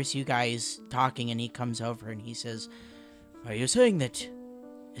 he hears you guys talking, and he comes over and he says, "Are you saying that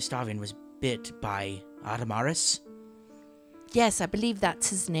Estavian was bit by Adamaris?" Yes, I believe that's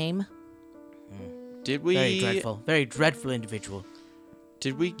his name. Did Very dreadful individual.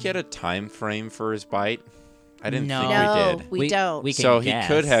 Did we get a time frame for his bite? I didn't No. think No, we did. we don't. We can So guess.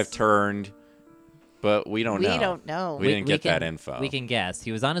 he could have turned, but we don't We know. don't know. We didn't get can- that info. We can guess.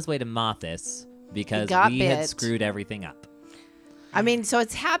 He was on his way to Mothis because got we had bit. screwed everything up. I mean, so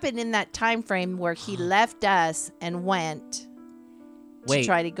it's happened in that time frame where he left us and went to Wait.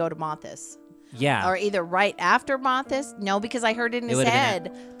 try to go to Mothis. Yeah. Or either right after Mothis. No, because I heard in It his would've been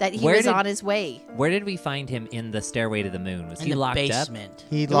head that he Where was did- on his way. Where did we find him in the Stairway to the Moon? Was In he the locked up? basement.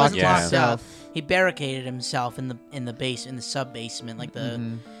 He It locked wasn't locked himself. up. He barricaded himself in the sub basement, like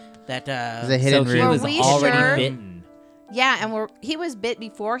the that. It was a So hidden he room. was Were we already sure? bitten. Yeah, and he was bit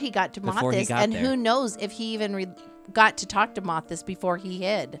before he got to Before he Mothis, got and there. who knows if he even got to talk to Mothis before he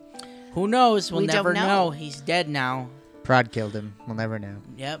hid. Who knows? We'll We don't never know. know. He's dead now. Prod killed him. We'll never know.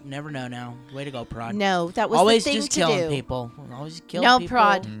 Yep, never know now. Way to go, Prod. No, that was Always the thing just to killing do. people. Always kill No, people.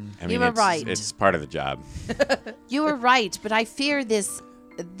 Prod. I You mean, were it's, right. It's part of the job. You were right, but I fear this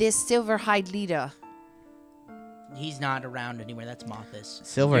Silverhide leader. He's not around anywhere. That's Mothis.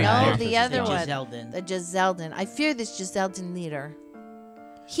 Silver No, Knight the was his other name. one. Giseldan. The Giseldan. I fear this Giseldan leader.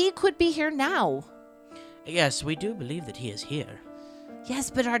 He could be here now. Yes, we do believe that he is here.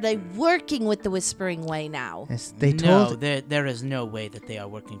 Yes, but are they working with the Whispering Way now? Yes, they no, told there is no way that they are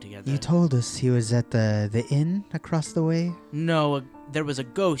working together. you told us he was at the inn across the way. No, there was a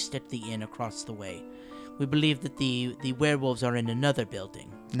ghost at the inn across the way. We believe that the werewolves are in another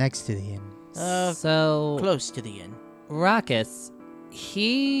building, Next to the inn. So, close to the inn. Raucus,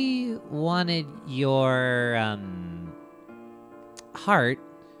 he wanted your heart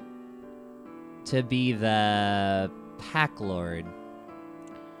to be the Pack Lord.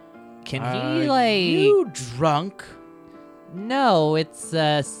 Can he, Are you drunk? No, it's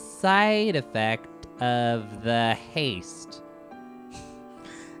a side effect of the haste.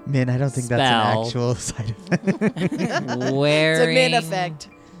 Man, I don't think that's Spell. an actual side effect. Wearing effect.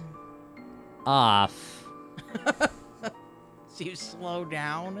 off. So you slow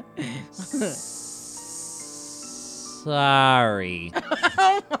down. Sorry.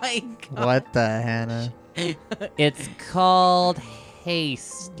 Oh my god! What the, Hannah? It's called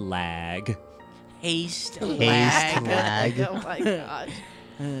haste lag. Haste Haste lag. Oh my gosh.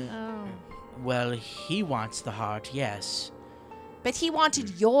 Oh. Well, he wants the heart. Yes. But he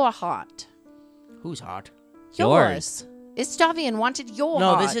wanted your heart. Whose heart? Yours. Estavian wanted your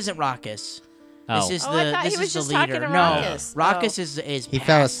No, heart. this isn't Raucus. Oh. This is Oh, I the thought he this was is just the talking leader. to No, Raucus. Raucus Oh. is He passed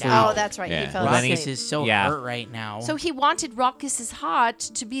fell asleep. out. Oh, that's right. Yeah. He fell Raucus asleep. is so Yeah. hurt right now. So he wanted Raucus's heart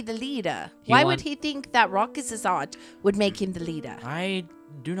to be the leader. He Why want- would he think that Raucus's heart would make him the leader? I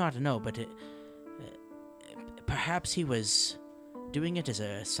do not know, but Perhaps he was doing it as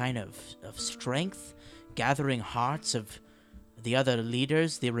a sign of strength, gathering hearts of the other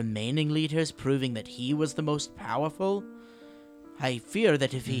leaders, the remaining leaders, proving that he was the most powerful. I fear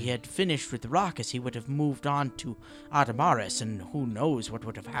that if he had finished with Raucus, he would have moved on to Adamaris, and who knows what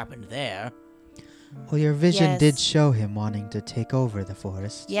would have happened there. Well, your vision did Yes. show him wanting to take over the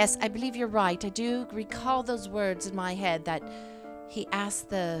forest. Yes, I believe you're right. I do recall those words in my head that he asked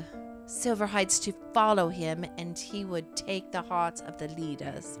the Silverhides to follow him and he would take the hearts of the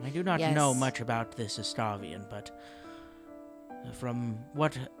leaders. I do not Yes. know much about this Estavian, but from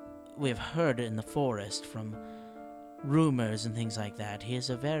what we have heard in the forest, from rumors and things like that, he is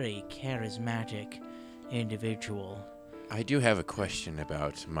a very charismatic individual. I do have a question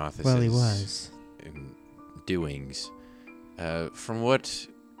about Marthas's Well, he was. doings. From what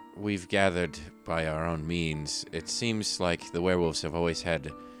we've gathered by our own means, it seems like the werewolves have always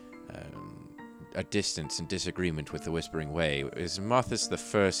had a distance and disagreement with the Whispering Way. Is Marthas the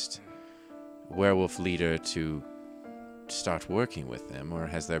first werewolf leader to start working with them, or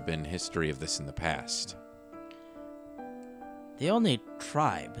has there been history of this in the past? The only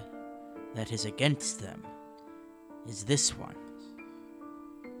tribe that is against them is this one.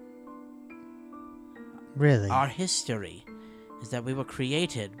 Really? Our history is that we were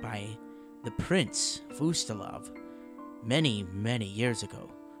created by the Prince Fustalov many, many years ago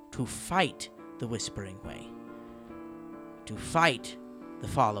to fight the Whispering Way, to fight the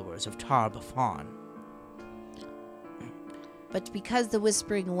followers of Tar-Baphon. But because the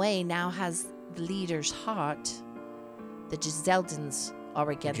Whispering Way now has the leader's heart, the Giseldans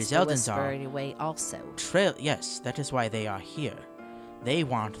are against the Giseldans are. Whispering Way also. Yes, that is why they are here. They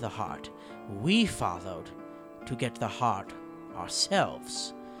want the heart. We followed to get the heart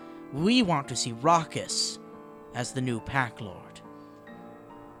ourselves. We want to see Raucus as the new Pack Lord.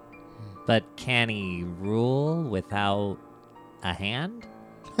 But can he rule without a hand?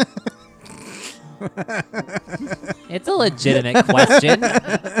 It's a legitimate question.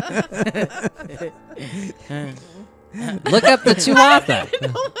 Look up the Tuatha.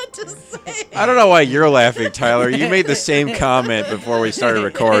 What to say? I don't know why you're laughing, Tyler. You made the same comment before we started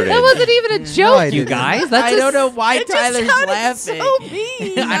recording. That wasn't even a No, joke, I you didn't. guys. That's I don't know why Tyler's laughing. So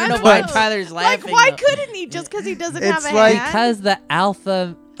mean. I don't know That's why what- Tyler's Like, laughing. why though. couldn't he? Just because he doesn't It's have a like- hand? because the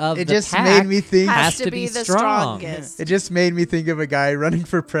alpha of It the just pack made me think. has has to be the strong. strongest. It just made me think of a guy running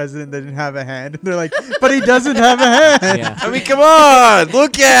for president that didn't have a hand. And they're like, but he doesn't have a hand. Yeah. I mean, come on,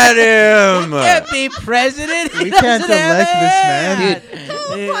 look at him. Can't be president. We can't elect this man.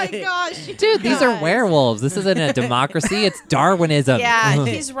 Oh my gosh. you Dude, these are guys. werewolves. This isn't a democracy. It's Darwinism. Yeah,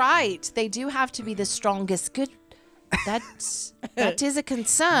 he's right. They do have to be the strongest. Good. That is a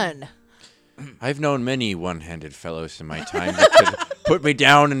concern. I've known many one-handed fellows in my time that could put me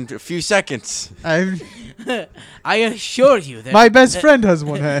down in a few seconds. I assure you that my best friend has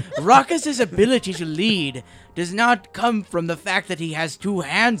one hand. Raucus's ability to lead does not come from the fact that he has two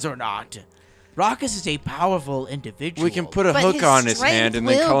hands or not. Raucus is a powerful individual. We can put a But hook his on his strength hand and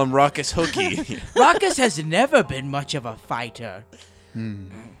then will- call him Raucus Hooky. Raucus has never been much of a fighter.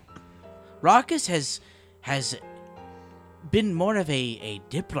 Raucus has been more of a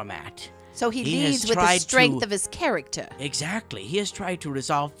diplomat. So he He has leads with the tried strength to- of his character. Exactly. He has tried to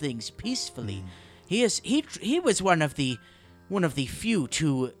resolve things peacefully. He was one of the few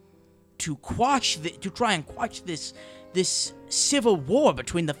to try and quash this civil war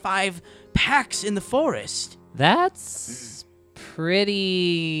between the 5 packs in the forest. That's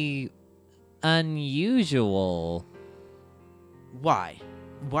pretty unusual Why?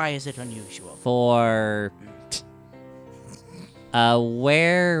 Why is it unusual? for a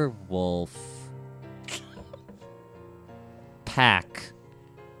werewolf pack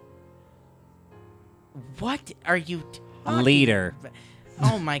What are you talking leader. about?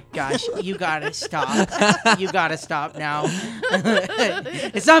 Oh my gosh, you gotta stop. You gotta stop now.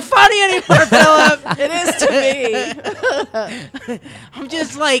 It's not funny anymore, Philip. It is to me. I'm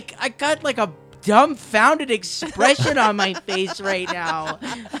just like, I got like a dumbfounded expression on my face right now.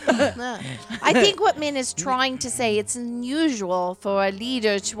 I think what Min is trying to say, it's unusual for a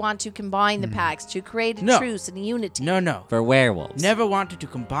leader to want to combine the packs, to create a No. truce and a unity. No. For werewolves. Never wanted to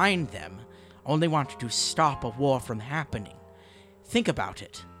combine them, only wanted to stop a war from happening. Think about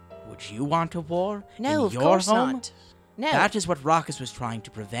it. Would you want a war No, in of your course home? not. No. That is what Raucus was trying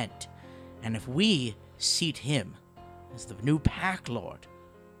to prevent. And if we seat him as the new Pack Lord,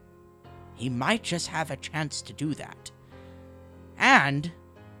 he might just have a chance to do that. And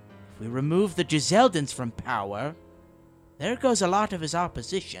if we remove the Giseldans from power, there goes a lot of his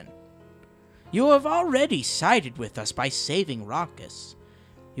opposition. You have already sided with us by saving Raucus.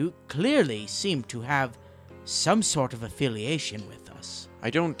 You clearly seem to have some sort of affiliation with us. I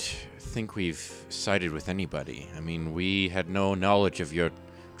don't think we've sided with anybody. I mean, we had no knowledge of your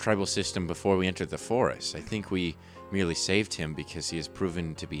tribal system before we entered the forest. I think we merely saved him because he has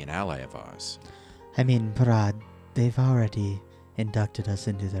proven to be an ally of ours. I mean, Parad, they've already inducted us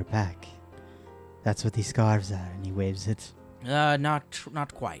into their pack. That's what these scarves are, and he waves it.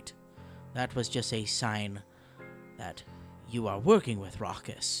 Not quite. That was just a sign that you are working with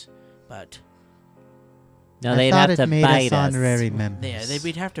Raucus, but No, I they'd thought have it to made bite us us. honorary members. yeah,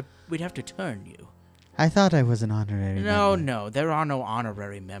 we'd have to turn you. I thought I was an honorary No, member. no, there are no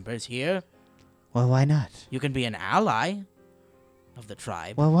honorary members here. Well, why not? You can be an ally of the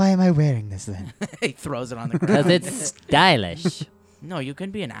tribe. Well, why am I wearing this then? He throws it on the Because ground. it's stylish. No, you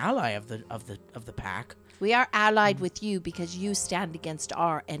can be an ally of the pack. We are allied with you because you stand against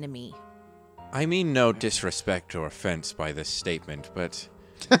our enemy. I mean no disrespect or offense by this statement, but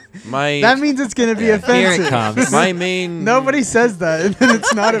my That means it's gonna be Yeah. offensive. Here it comes. my main Nobody says that, and then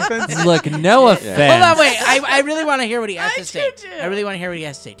it's not offensive. Look, no offense. Hold on, wait. I really want to hear what he has to say. I really want to hear what he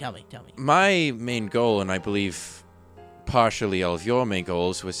has to say. Tell me. My main goal, and I believe partially all of your main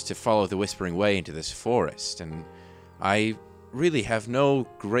goals, was to follow the Whispering Way into this forest, and I really have no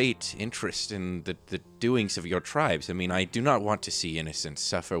great interest in the doings of your tribes. I mean, I do not want to see innocents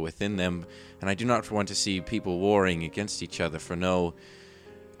suffer within them, and I do not want to see people warring against each other for no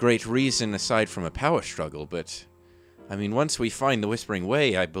great reason aside from a power struggle. But, I mean, once we find the Whispering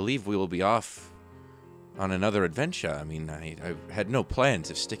Way, I believe we will be off on another adventure. I mean, I had no plans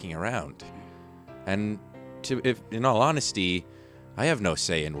of sticking around. And if in all honesty, I have no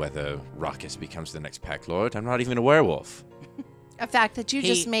say in whether Raucus becomes the next Pack Lord. I'm not even a werewolf. A fact that you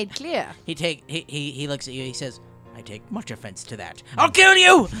just made clear. He looks at you. He says, "I take much offense to that. I'll kill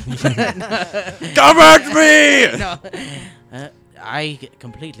you." Come back to me! No, I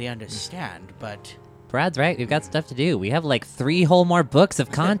completely understand, but Brad's right. We've got stuff to do. We have like 3 whole more books of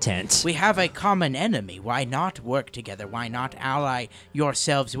content. we have a common enemy. Why not work together? Why not ally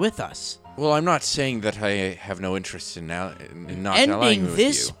yourselves with us? Well, I'm not saying that I have no interest in not allying with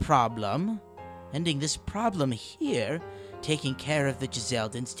Ending this problem here, taking care of the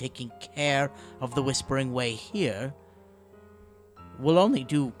Giseldans, taking care of the Whispering Way here, will only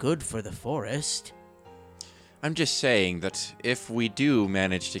do good for the forest. I'm just saying that if we do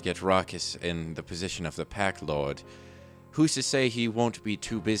manage to get Raucus in the position of the Pack Lord, who's to say he won't be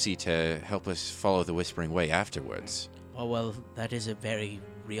too busy to help us follow the Whispering Way afterwards? Oh, well, that is a very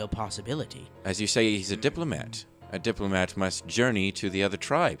real possibility. As you say, he's a diplomat. A diplomat must journey to the other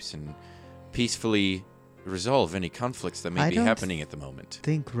tribes and peacefully resolve any conflicts that may I be don't happening at the moment.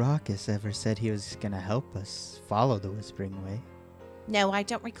 think Raucus ever said he was gonna help us follow the Whispering Way. No, I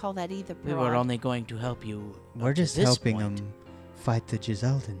don't recall that either, We were only going to help you. We're up to just this helping point. them fight the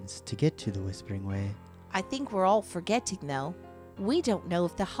Giseldans to get to the Whispering Way. I think we're all forgetting, though. We don't know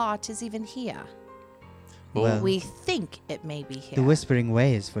if the heart is even here. Well, We think it may be here. the Whispering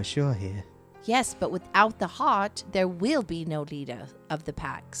Way is for sure here. Yes, but without the heart, there will be no leader of the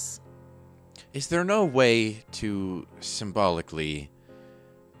packs. Is there no way to symbolically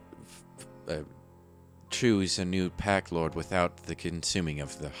choose a new Pack Lord without the consuming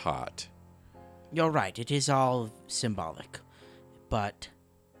of the heart? You're right, it is all symbolic. But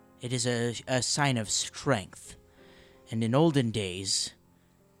it is a sign of strength. And in olden days,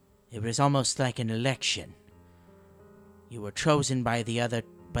 it was almost like an election. You were chosen by the other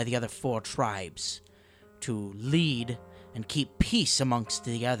 4 tribes to lead and keep peace amongst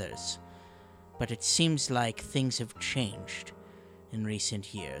the others. But it seems like things have changed in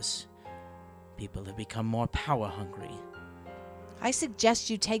recent years. People have become more power hungry. I suggest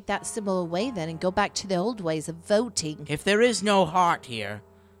you take that symbol away then and go back to the old ways of voting. If there is no heart here,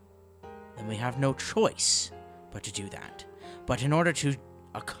 then we have no choice but to do that. But in order to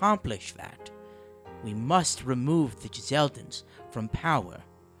accomplish that, we must remove the Giseldans from power.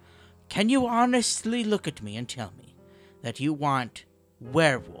 Can you honestly look at me and tell me that you want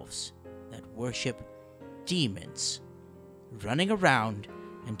werewolves that worship demons running around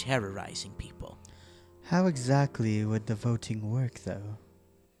and terrorizing people? How exactly would the voting work, though?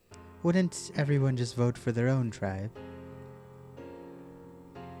 Wouldn't everyone just vote for their own tribe?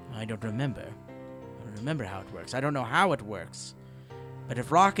 I don't remember. I don't remember how it works. I don't know how it works. But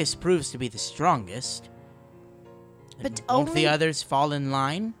if Raucus proves to be the strongest, then But won't the only- others fall in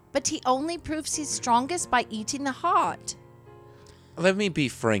line? But he only proves he's strongest by eating the heart. Let me be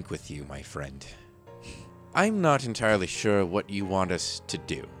frank with you, my friend. I'm not entirely sure what you want us to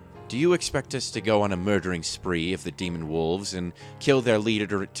do. Do you expect us to go on a murdering spree of the demon wolves and kill their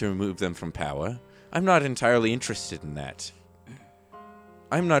leader to remove them from power? I'm not entirely interested in that.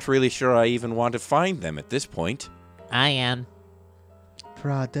 I'm not really sure I even want to find them at this point. I am.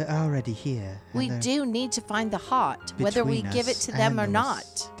 Parad, they're already here. and We they're do need to find the heart, whether we between give it us to them and or the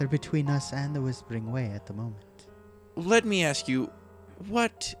not. They're between us and the Whispering Way at the moment. Let me ask you,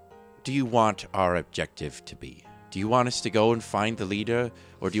 what do you want our objective to be? Do you want us to go and find the leader,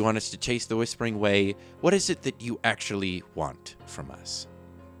 or do you want us to chase the Whispering Way? What is it that you actually want from us?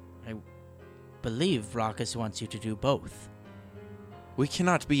 I believe Raucus wants you to do both. We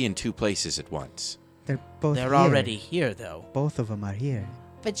cannot be in two places at once. They're both They're here. already here, though. Both of them are here.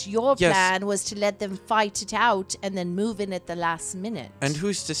 But your Yes. plan was to let them fight it out and then move in at the last minute. And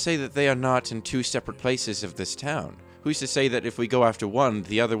who's to say that they are not in two separate places of this town? Who's to say that if we go after one,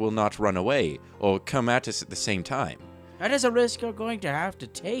 the other will not run away or come at us at the same time? That is a risk you're going to have to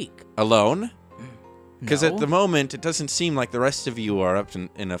take. Alone? Because at No. the moment, it doesn't seem like the rest of you are up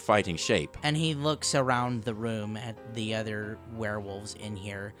in a fighting shape. And he looks around the room at the other werewolves in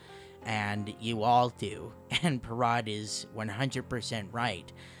here, and you all do. And Parad is 100%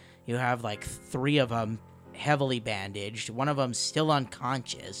 right. You have like 3 of them heavily bandaged, one of them still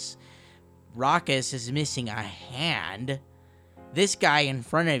unconscious. Raucus is missing a hand. This guy in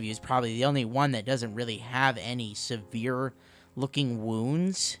front of you is probably the only one that doesn't really have any severe looking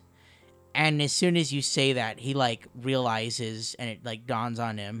wounds. And as soon as you say that, he like realizes and it like dawns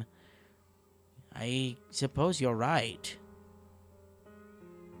on him. I suppose you're right.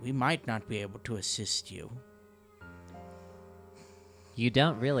 We might not be able to assist you. You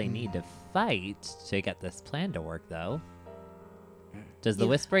don't really need to fight to get this plan to work, though. Does the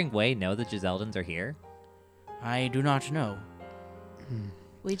Yeah. Whispering Way know the Giseldans are here? I do not know.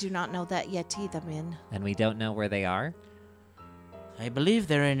 We do not know that yet either, Min. And we don't know where they are? I believe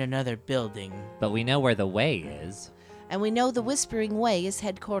they're in another building. But we know where the way is. And we know the Whispering Way is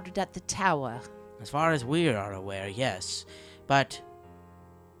headquartered at the tower. As far as we are aware, yes. But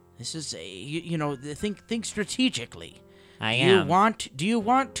this is a, you know, think strategically. I Do am. Do you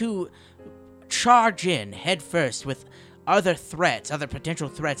want to charge in head first with other threats, other potential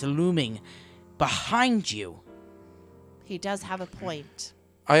threats looming behind you? He does have a point.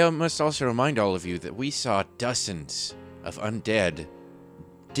 I must also remind all of you that we saw dozens of undead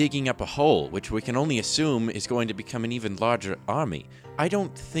digging up a hole, which we can only assume is going to become an even larger army. I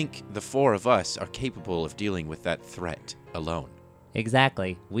don't think the 4 of us are capable of dealing with that threat alone.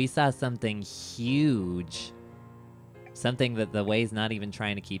 Exactly. We saw something huge. Something that the Way's not even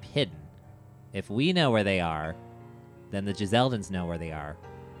trying to keep hidden. If we know where they are, then the Giseldans know where they are.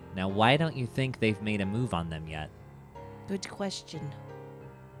 Now, why don't you think they've made a move on them yet? Good question.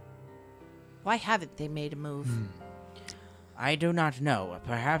 Why haven't they made a move? I do not know.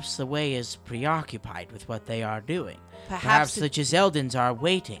 Perhaps the Way is preoccupied with what they are doing. Perhaps the Giseldans are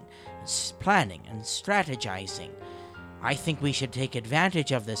waiting, planning, and strategizing. I think we should take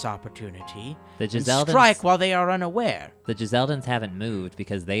advantage of this opportunity The and Giseldans, strike while they are unaware. the Giseldans haven't moved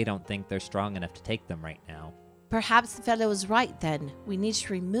because they don't think they're strong enough to take them right now. Perhaps the fellow is right then. We need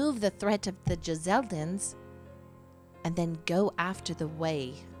to remove the threat of the Giseldans and then go after the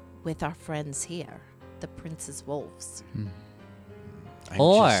Way with our friends here, the Prince's Wolves. I'm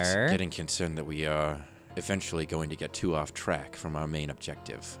Or- just getting concerned that we are eventually going to get too off track from our main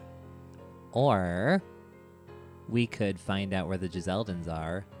objective. Or we could find out where the Giseldans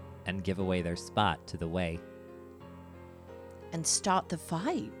are and give away their spot to the Way. And start the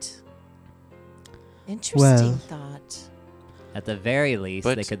fight. Interesting Well- thought. At the very least,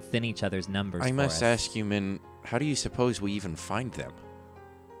 But they could thin each other's numbers I for must us. ask you, Min, how do you suppose we even find them?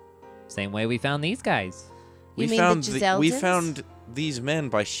 Same way we found these guys. You we mean found the we Giseldans? found these men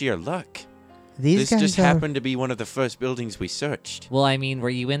by sheer luck. These This guys just are... happened to be one of the first buildings we searched. Well, I mean, were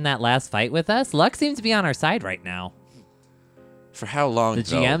you in that last fight with us? Luck seems to be on our side right now. For how long? The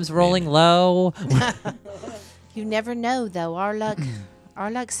though, GM's Min? rolling low. You never know, though. Our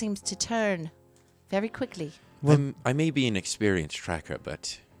luck seems to turn very quickly. I may be an experienced tracker,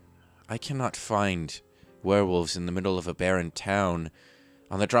 but I cannot find werewolves in the middle of a barren town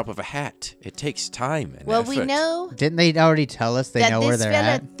on the drop of a hat. It takes time and Well, effort. we know Didn't they already tell us they that know where this they're fella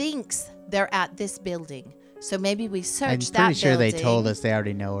at? thinks they're at this building. So maybe we search I'm that pretty sure they building. told us they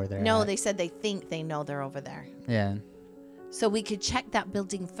already know where they're No, at. they said they think they know they're over there. Yeah. So we could check that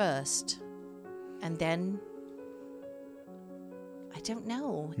building first. And then I don't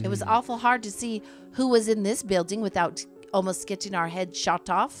know. It was awful hard to see who was in this building without almost getting our head shot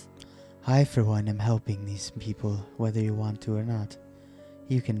off. I, for one, am helping these people, whether you want to or not.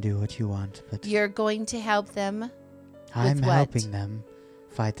 You can do what you want, but You're going to help them. I'm with what? helping them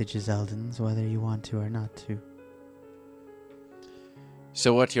fight the Giseldans, whether you want to or not to.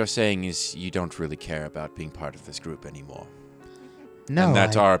 So what you're saying is you don't really care about being part of this group anymore. No, and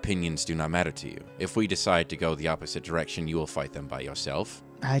that I, our opinions do not matter to you. If we decide to go the opposite direction, you will fight them by yourself.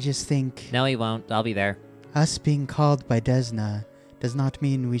 I just think No, he won't. I'll be there. us being called by Desna does not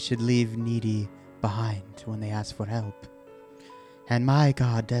mean we should leave needy behind when they ask for help. And my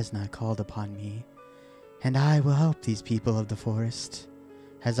god Desna called upon me, and I will help these people of the forest,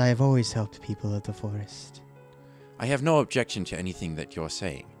 as I have always helped people of the forest. I have no objection to anything that you're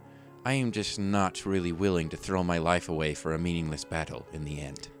saying. I am just not really willing to throw my life away for a meaningless battle in the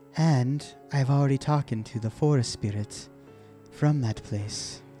end. And I've already talked to the forest spirits from that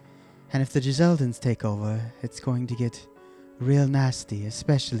place. And if the Giseldans take over, it's going to get real nasty,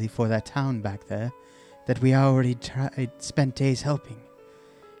 especially for that town back there that we already spent days helping.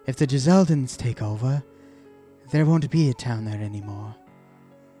 If the Giseldans take over, there won't be a town there anymore,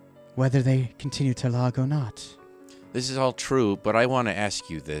 whether they continue to log or not. This is all true, but I want to ask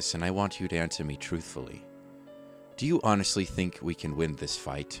you this, and I want you to answer me truthfully. Do you honestly think we can win this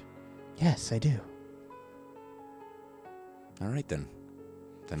fight? Yes, I do. All right, then.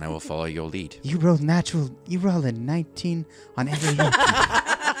 Then I will follow your lead. You rolled a 19 on every hit.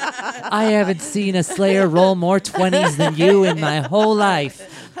 I haven't seen a Slayer roll more 20s than you in my whole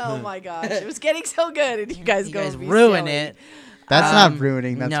life. Oh my gosh, it was getting so good, and you guys ruin it. That's not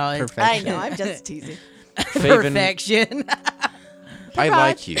ruining, that's no, it's- I perfection. know, I'm just teasing. Faven, Perfection. I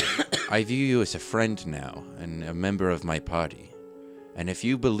like you. I view you as a friend now, and a member of my party. And if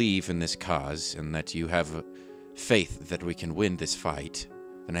you believe in this cause, and that you have faith that we can win this fight,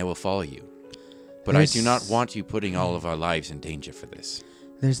 then I will follow you. But I do not want you putting all of our lives in danger for this.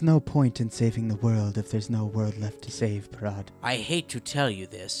 There's no point in saving the world if there's no world left to save, Parad. I hate to tell you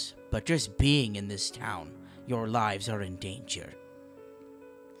this, but just being in this town, your lives are in danger.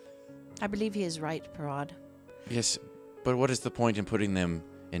 I believe he is right, Parad. Yes, but what is the point in putting them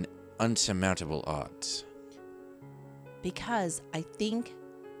in unsurmountable odds? Because I think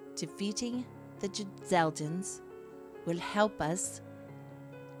defeating the Zeldans will help us,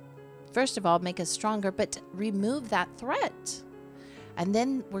 first of all, make us stronger, but remove that threat. And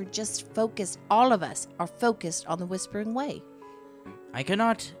then we're just focused, all of us are focused on the Whispering Way. I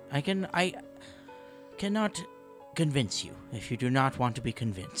cannot convince you if you do not want to be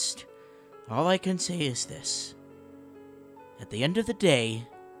convinced. All I can say is this. At the end of the day,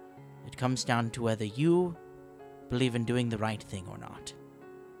 it comes down to whether you believe in doing the right thing or not.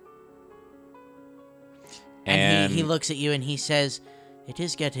 And he looks at you and he says, "It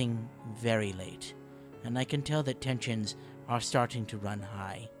is getting very late, and I can tell that tensions are starting to run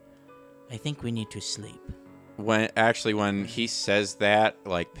high. I think we need to sleep." When he says that,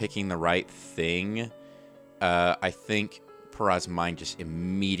 like picking the right thing, I think Parad's mind just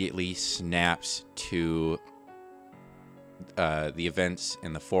immediately snaps to the events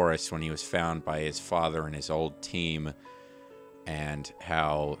in the forest when he was found by his father and his old team, and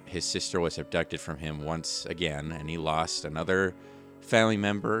how his sister was abducted from him once again, and he lost another family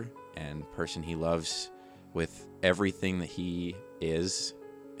member and person he loves with everything that he is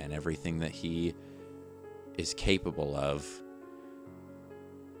and everything that he is capable of,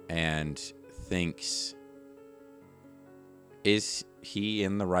 and thinks, is he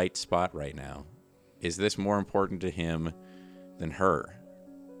in the right spot right now? Is this more important to him than her?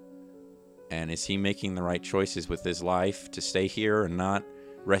 And is he making the right choices with his life to stay here and not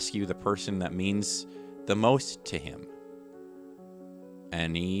rescue the person that means the most to him?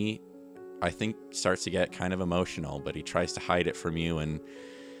 And he, I think, starts to get kind of emotional, but he tries to hide it from you and,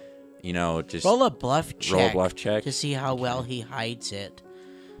 you know, just Roll a bluff check. roll a bluff check. To see how well he hides it.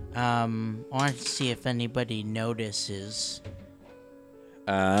 I want to see if anybody notices.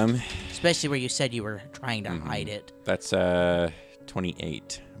 Especially where you said you were trying to hide it. That's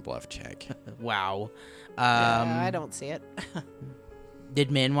 28 bluff check. Wow. I don't see it. Did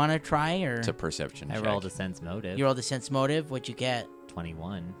Min want to try, or It's a perception I check. rolled a sense motive. you rolled a sense motive? What'd you get?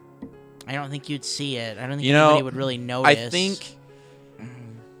 21. I don't think you'd see it. I don't think You know, anybody would really notice. I think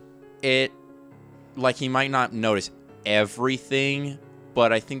it, like, he might not notice everything,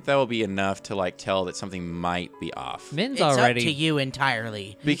 but I think that will be enough to, like, tell that something might be off. Min's it's already. up to you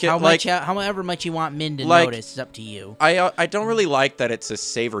entirely. Because, how like- much, however much you want Min to like- notice is up to you. I don't really like that it's a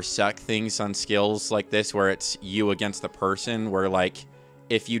save or suck things on skills like this, where it's you against the person, where, like,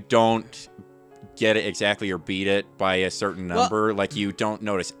 if you don't get it exactly or beat it by a certain number, like, you don't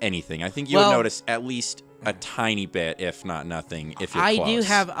notice anything. I think you would notice at least a tiny bit, if not nothing, if you're I close. do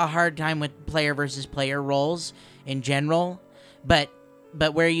have a hard time with player versus player roles in general, but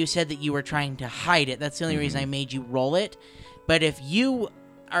where you said that you were trying to hide it, that's the only reason I made you roll it. But if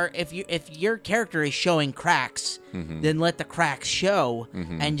your character is showing cracks, then let the cracks show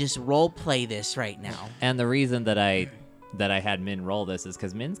and just role play this right now. And the reason that I that I had Min roll this is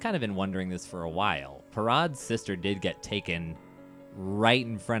because Min's kind of been wondering this for a while. Parad's sister did get taken right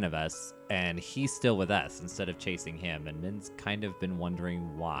in front of us, and he's still with us instead of chasing him, and Min's kind of been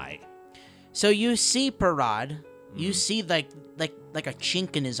wondering why. So you see Parad. You see like a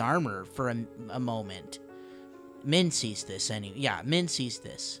chink in his armor for a moment. Min sees this anyway. Yeah, Min sees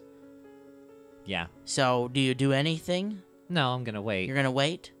this. Yeah. So do you do anything? No, I'm gonna wait. You're gonna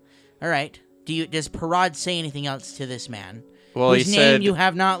wait. All right. Does Parad say anything else to this man? Well, whose he name said, you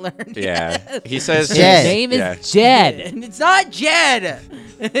have not learned. yeah. yet? He says His His Jed. name Yeah. is Jed. And it's not Jed.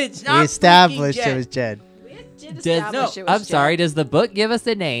 It's not We established freaking Jed. it was Jed. I'm sorry. Does the book give us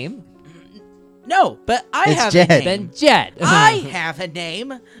a name? No, but I It's have Jed. a name. Then Jed. I have a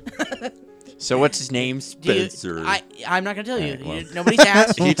name. So what's his name? Do you- Spencer. I'm not gonna tell you. Alright, well. Nobody's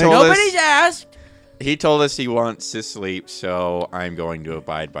asked. He told us- Nobody's asked. He told us he wants to sleep, so I'm going to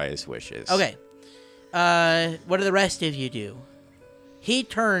abide by his wishes. Okay. What do the rest of you do? He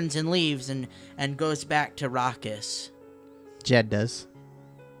turns and leaves and goes back to Raucus. Jed does.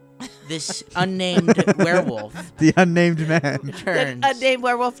 This unnamed werewolf The unnamed man. turns. Unnamed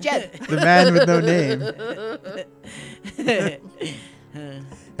werewolf Jed. The man with no name. And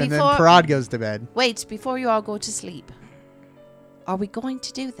then Before- Parad goes to bed. Wait, before you all go to sleep, are we going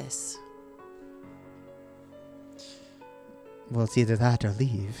to do this? Well, it's either that or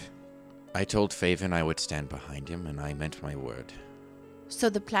leave. I told Faven I would stand behind him, and I meant my word. So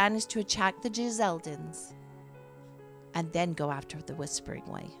the plan is to attack the Giseldans and then go after the Whispering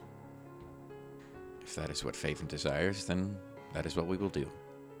Way. If that is what Faven desires, then that is what we will do.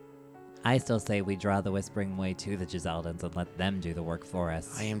 I still say we draw the Whispering Way to the Giseldans and let them do the work for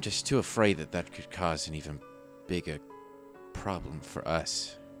us. I am just too afraid that could cause an even bigger problem for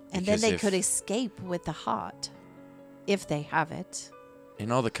us. And then Because they if- could escape with the heart, if they have it.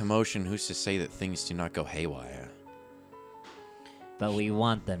 In all the commotion, who's to say that things do not go haywire? But we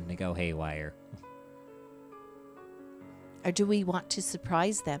want them to go haywire. Or do we want to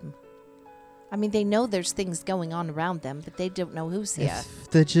surprise them? I mean, they know there's things going on around them, but they don't know who's here. If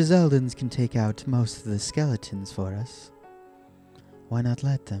the Giseldans can take out most of the skeletons for us, why not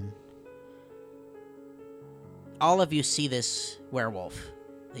let them? All of you see this werewolf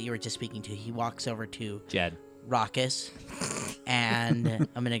that you were just speaking to. He walks over to Jed. Raucus, and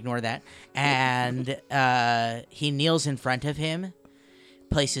I'm gonna ignore that. And he kneels in front of him,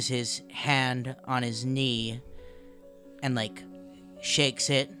 places his hand on his knee, and like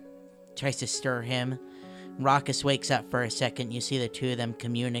shakes it, tries to stir him. Raucus wakes up for a second. You see the two of them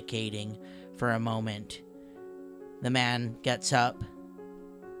communicating for a moment. The man gets up,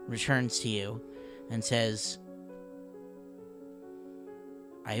 returns to you, and says,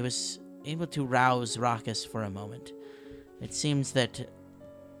 I was able to rouse Raucus for a moment. It seems that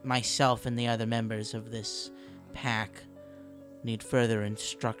myself and the other members of this pack need further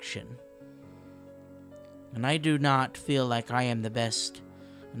instruction. And I do not feel like I am the best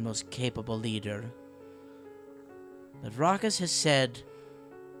and most capable leader. But Raucus has said,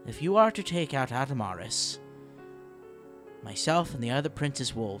 if you are to take out Adamaris, myself and the other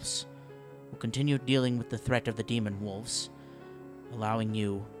Prince's wolves will continue dealing with the threat of the demon wolves, allowing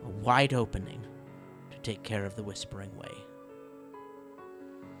you a wide opening to take care of the Whispering Way.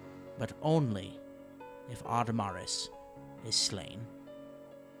 But only if Adamaris is slain.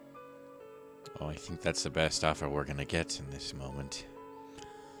 Oh, I think that's the best offer we're going to get in this moment.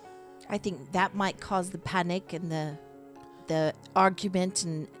 I think that might cause the panic and the argument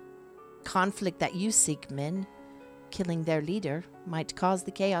and conflict that you seek, Min. Killing their leader might cause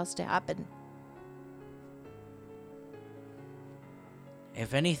the chaos to happen.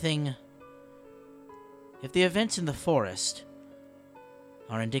 If anything, if the events in the forest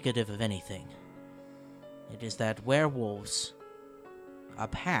are indicative of anything, it is that werewolves, a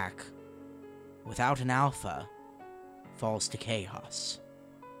pack, without an alpha, falls to chaos.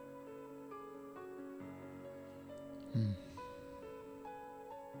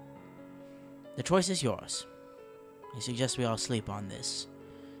 The choice is yours. I suggest we all sleep on this,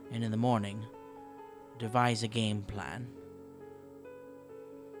 and in the morning, devise a game plan.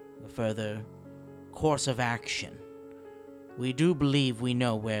 A further course of action. We do believe we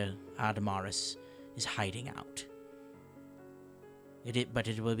know where Adamaris is hiding out. But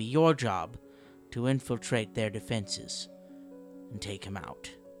it will be your job to infiltrate their defenses and take him out.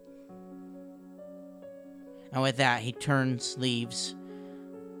 And with that, he turns, leaves,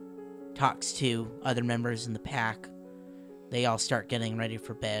 talks to other members in the pack. They all start getting ready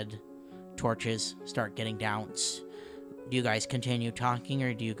for bed. Torches start getting doused. Do you guys continue talking,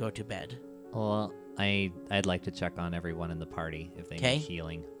 or do you go to bed? Well, I'd like to check on everyone in the party if they Okay. need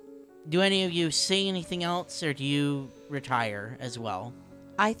healing. Do any of you say anything else, or do you retire as well?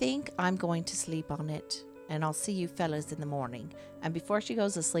 I think I'm going to sleep on it, and I'll see you fellas in the morning. And before she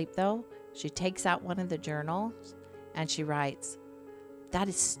goes to sleep, though, she takes out one of the journals, and she writes, "That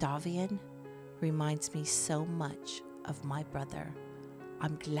Estavian reminds me so much of my brother.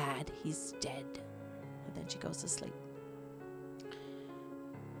 I'm glad he's dead." And then she goes to sleep.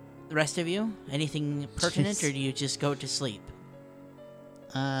 The rest of you, anything pertinent, Jeez. or do you just go to sleep?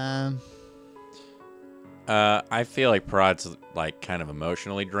 I feel like Parad's like kind of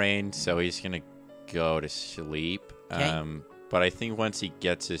emotionally drained, so he's gonna go to sleep. 'Kay. But I think once he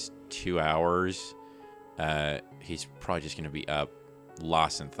gets his 2 hours, he's probably just gonna be up,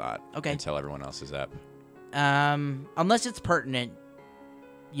 lost in thought, Okay. until everyone else is up. Unless it's pertinent,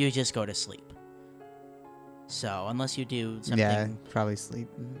 you just go to sleep. So unless you do something Yeah, probably sleep.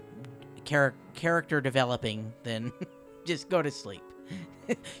 character developing, then just go to sleep.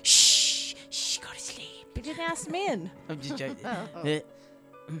 Shh, go to sleep. You didn't ask Min. I'm just joking. Oh.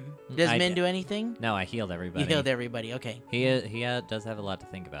 Does I Min d- do anything? No, I healed everybody. You healed everybody. Okay. He does have a lot to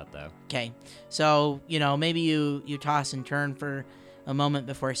think about, though. Okay. So, maybe you toss and turn for a moment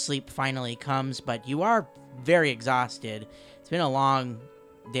before sleep finally comes, but you are very exhausted. It's been a long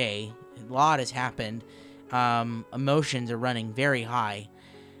day. A lot has happened. Emotions are running very high.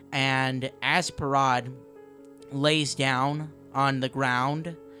 And as Parad lays down on the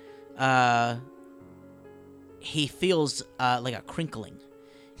ground, he feels like a crinkling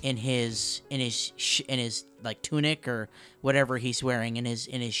in his like tunic or whatever he's wearing in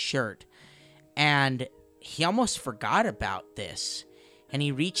his shirt, and he almost forgot about this, and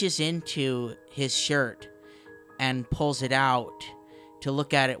he reaches into his shirt and pulls it out to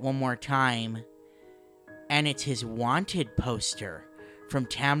look at it one more time, and it's his wanted poster from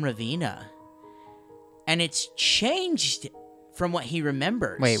Tamravina, and it's changed from what he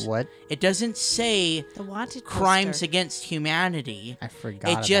remembers. Wait, what? It doesn't say The wanted crimes poster. against humanity. I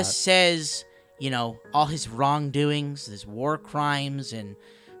forgot. It just says, all his wrongdoings, his war crimes and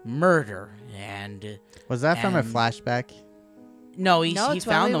murder. And Was that from a and- flashback? no, he No, it's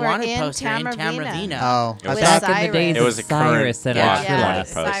when found we the were wanted in poster in Tamravina. Tamravina. Oh, It was I With thought, Back in the days It of was a current Cyrus and wanted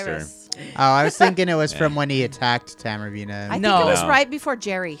Archelaus. poster. Cyrus. I was thinking it was Yeah. from when he attacked Tamravina. I think No. it was No. right before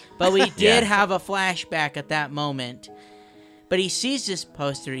Jerry. But we did Yeah. have a flashback at that moment. But he sees this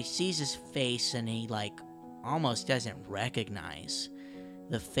poster, he sees his face, and he almost doesn't recognize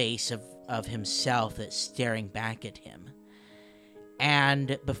the face of himself that's staring back at him.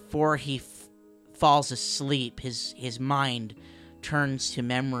 And before he falls asleep, his mind turns to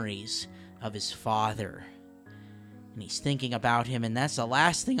memories of his father. And he's thinking about him, and that's the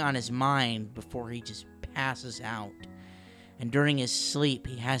last thing on his mind before he just passes out. And during his sleep,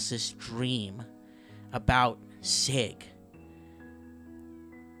 he has this dream about Sig.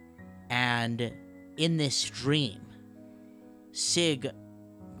 And in this dream, Sig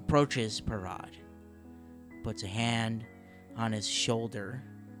approaches Parad, puts a hand on his shoulder,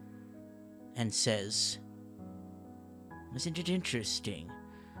 and says, "Isn't it interesting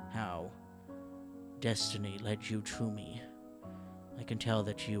how destiny led you to me? I can tell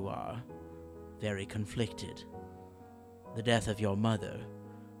that you are very conflicted. The death of your mother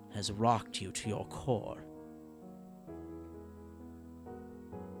has rocked you to your core.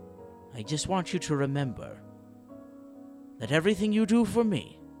 I just want you to remember that everything you do for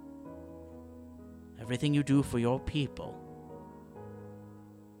me, everything you do for your people,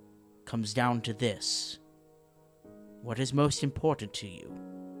 comes down to this. What is most important to you?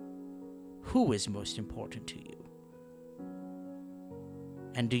 Who is most important to you?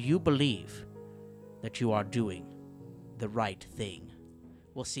 And do you believe that you are doing the right thing?"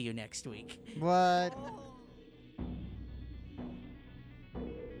 We'll see you next week. What?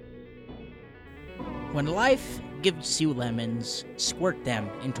 When life gives you lemons, squirt them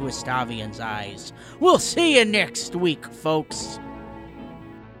into Estavian's eyes. We'll see you next week, folks.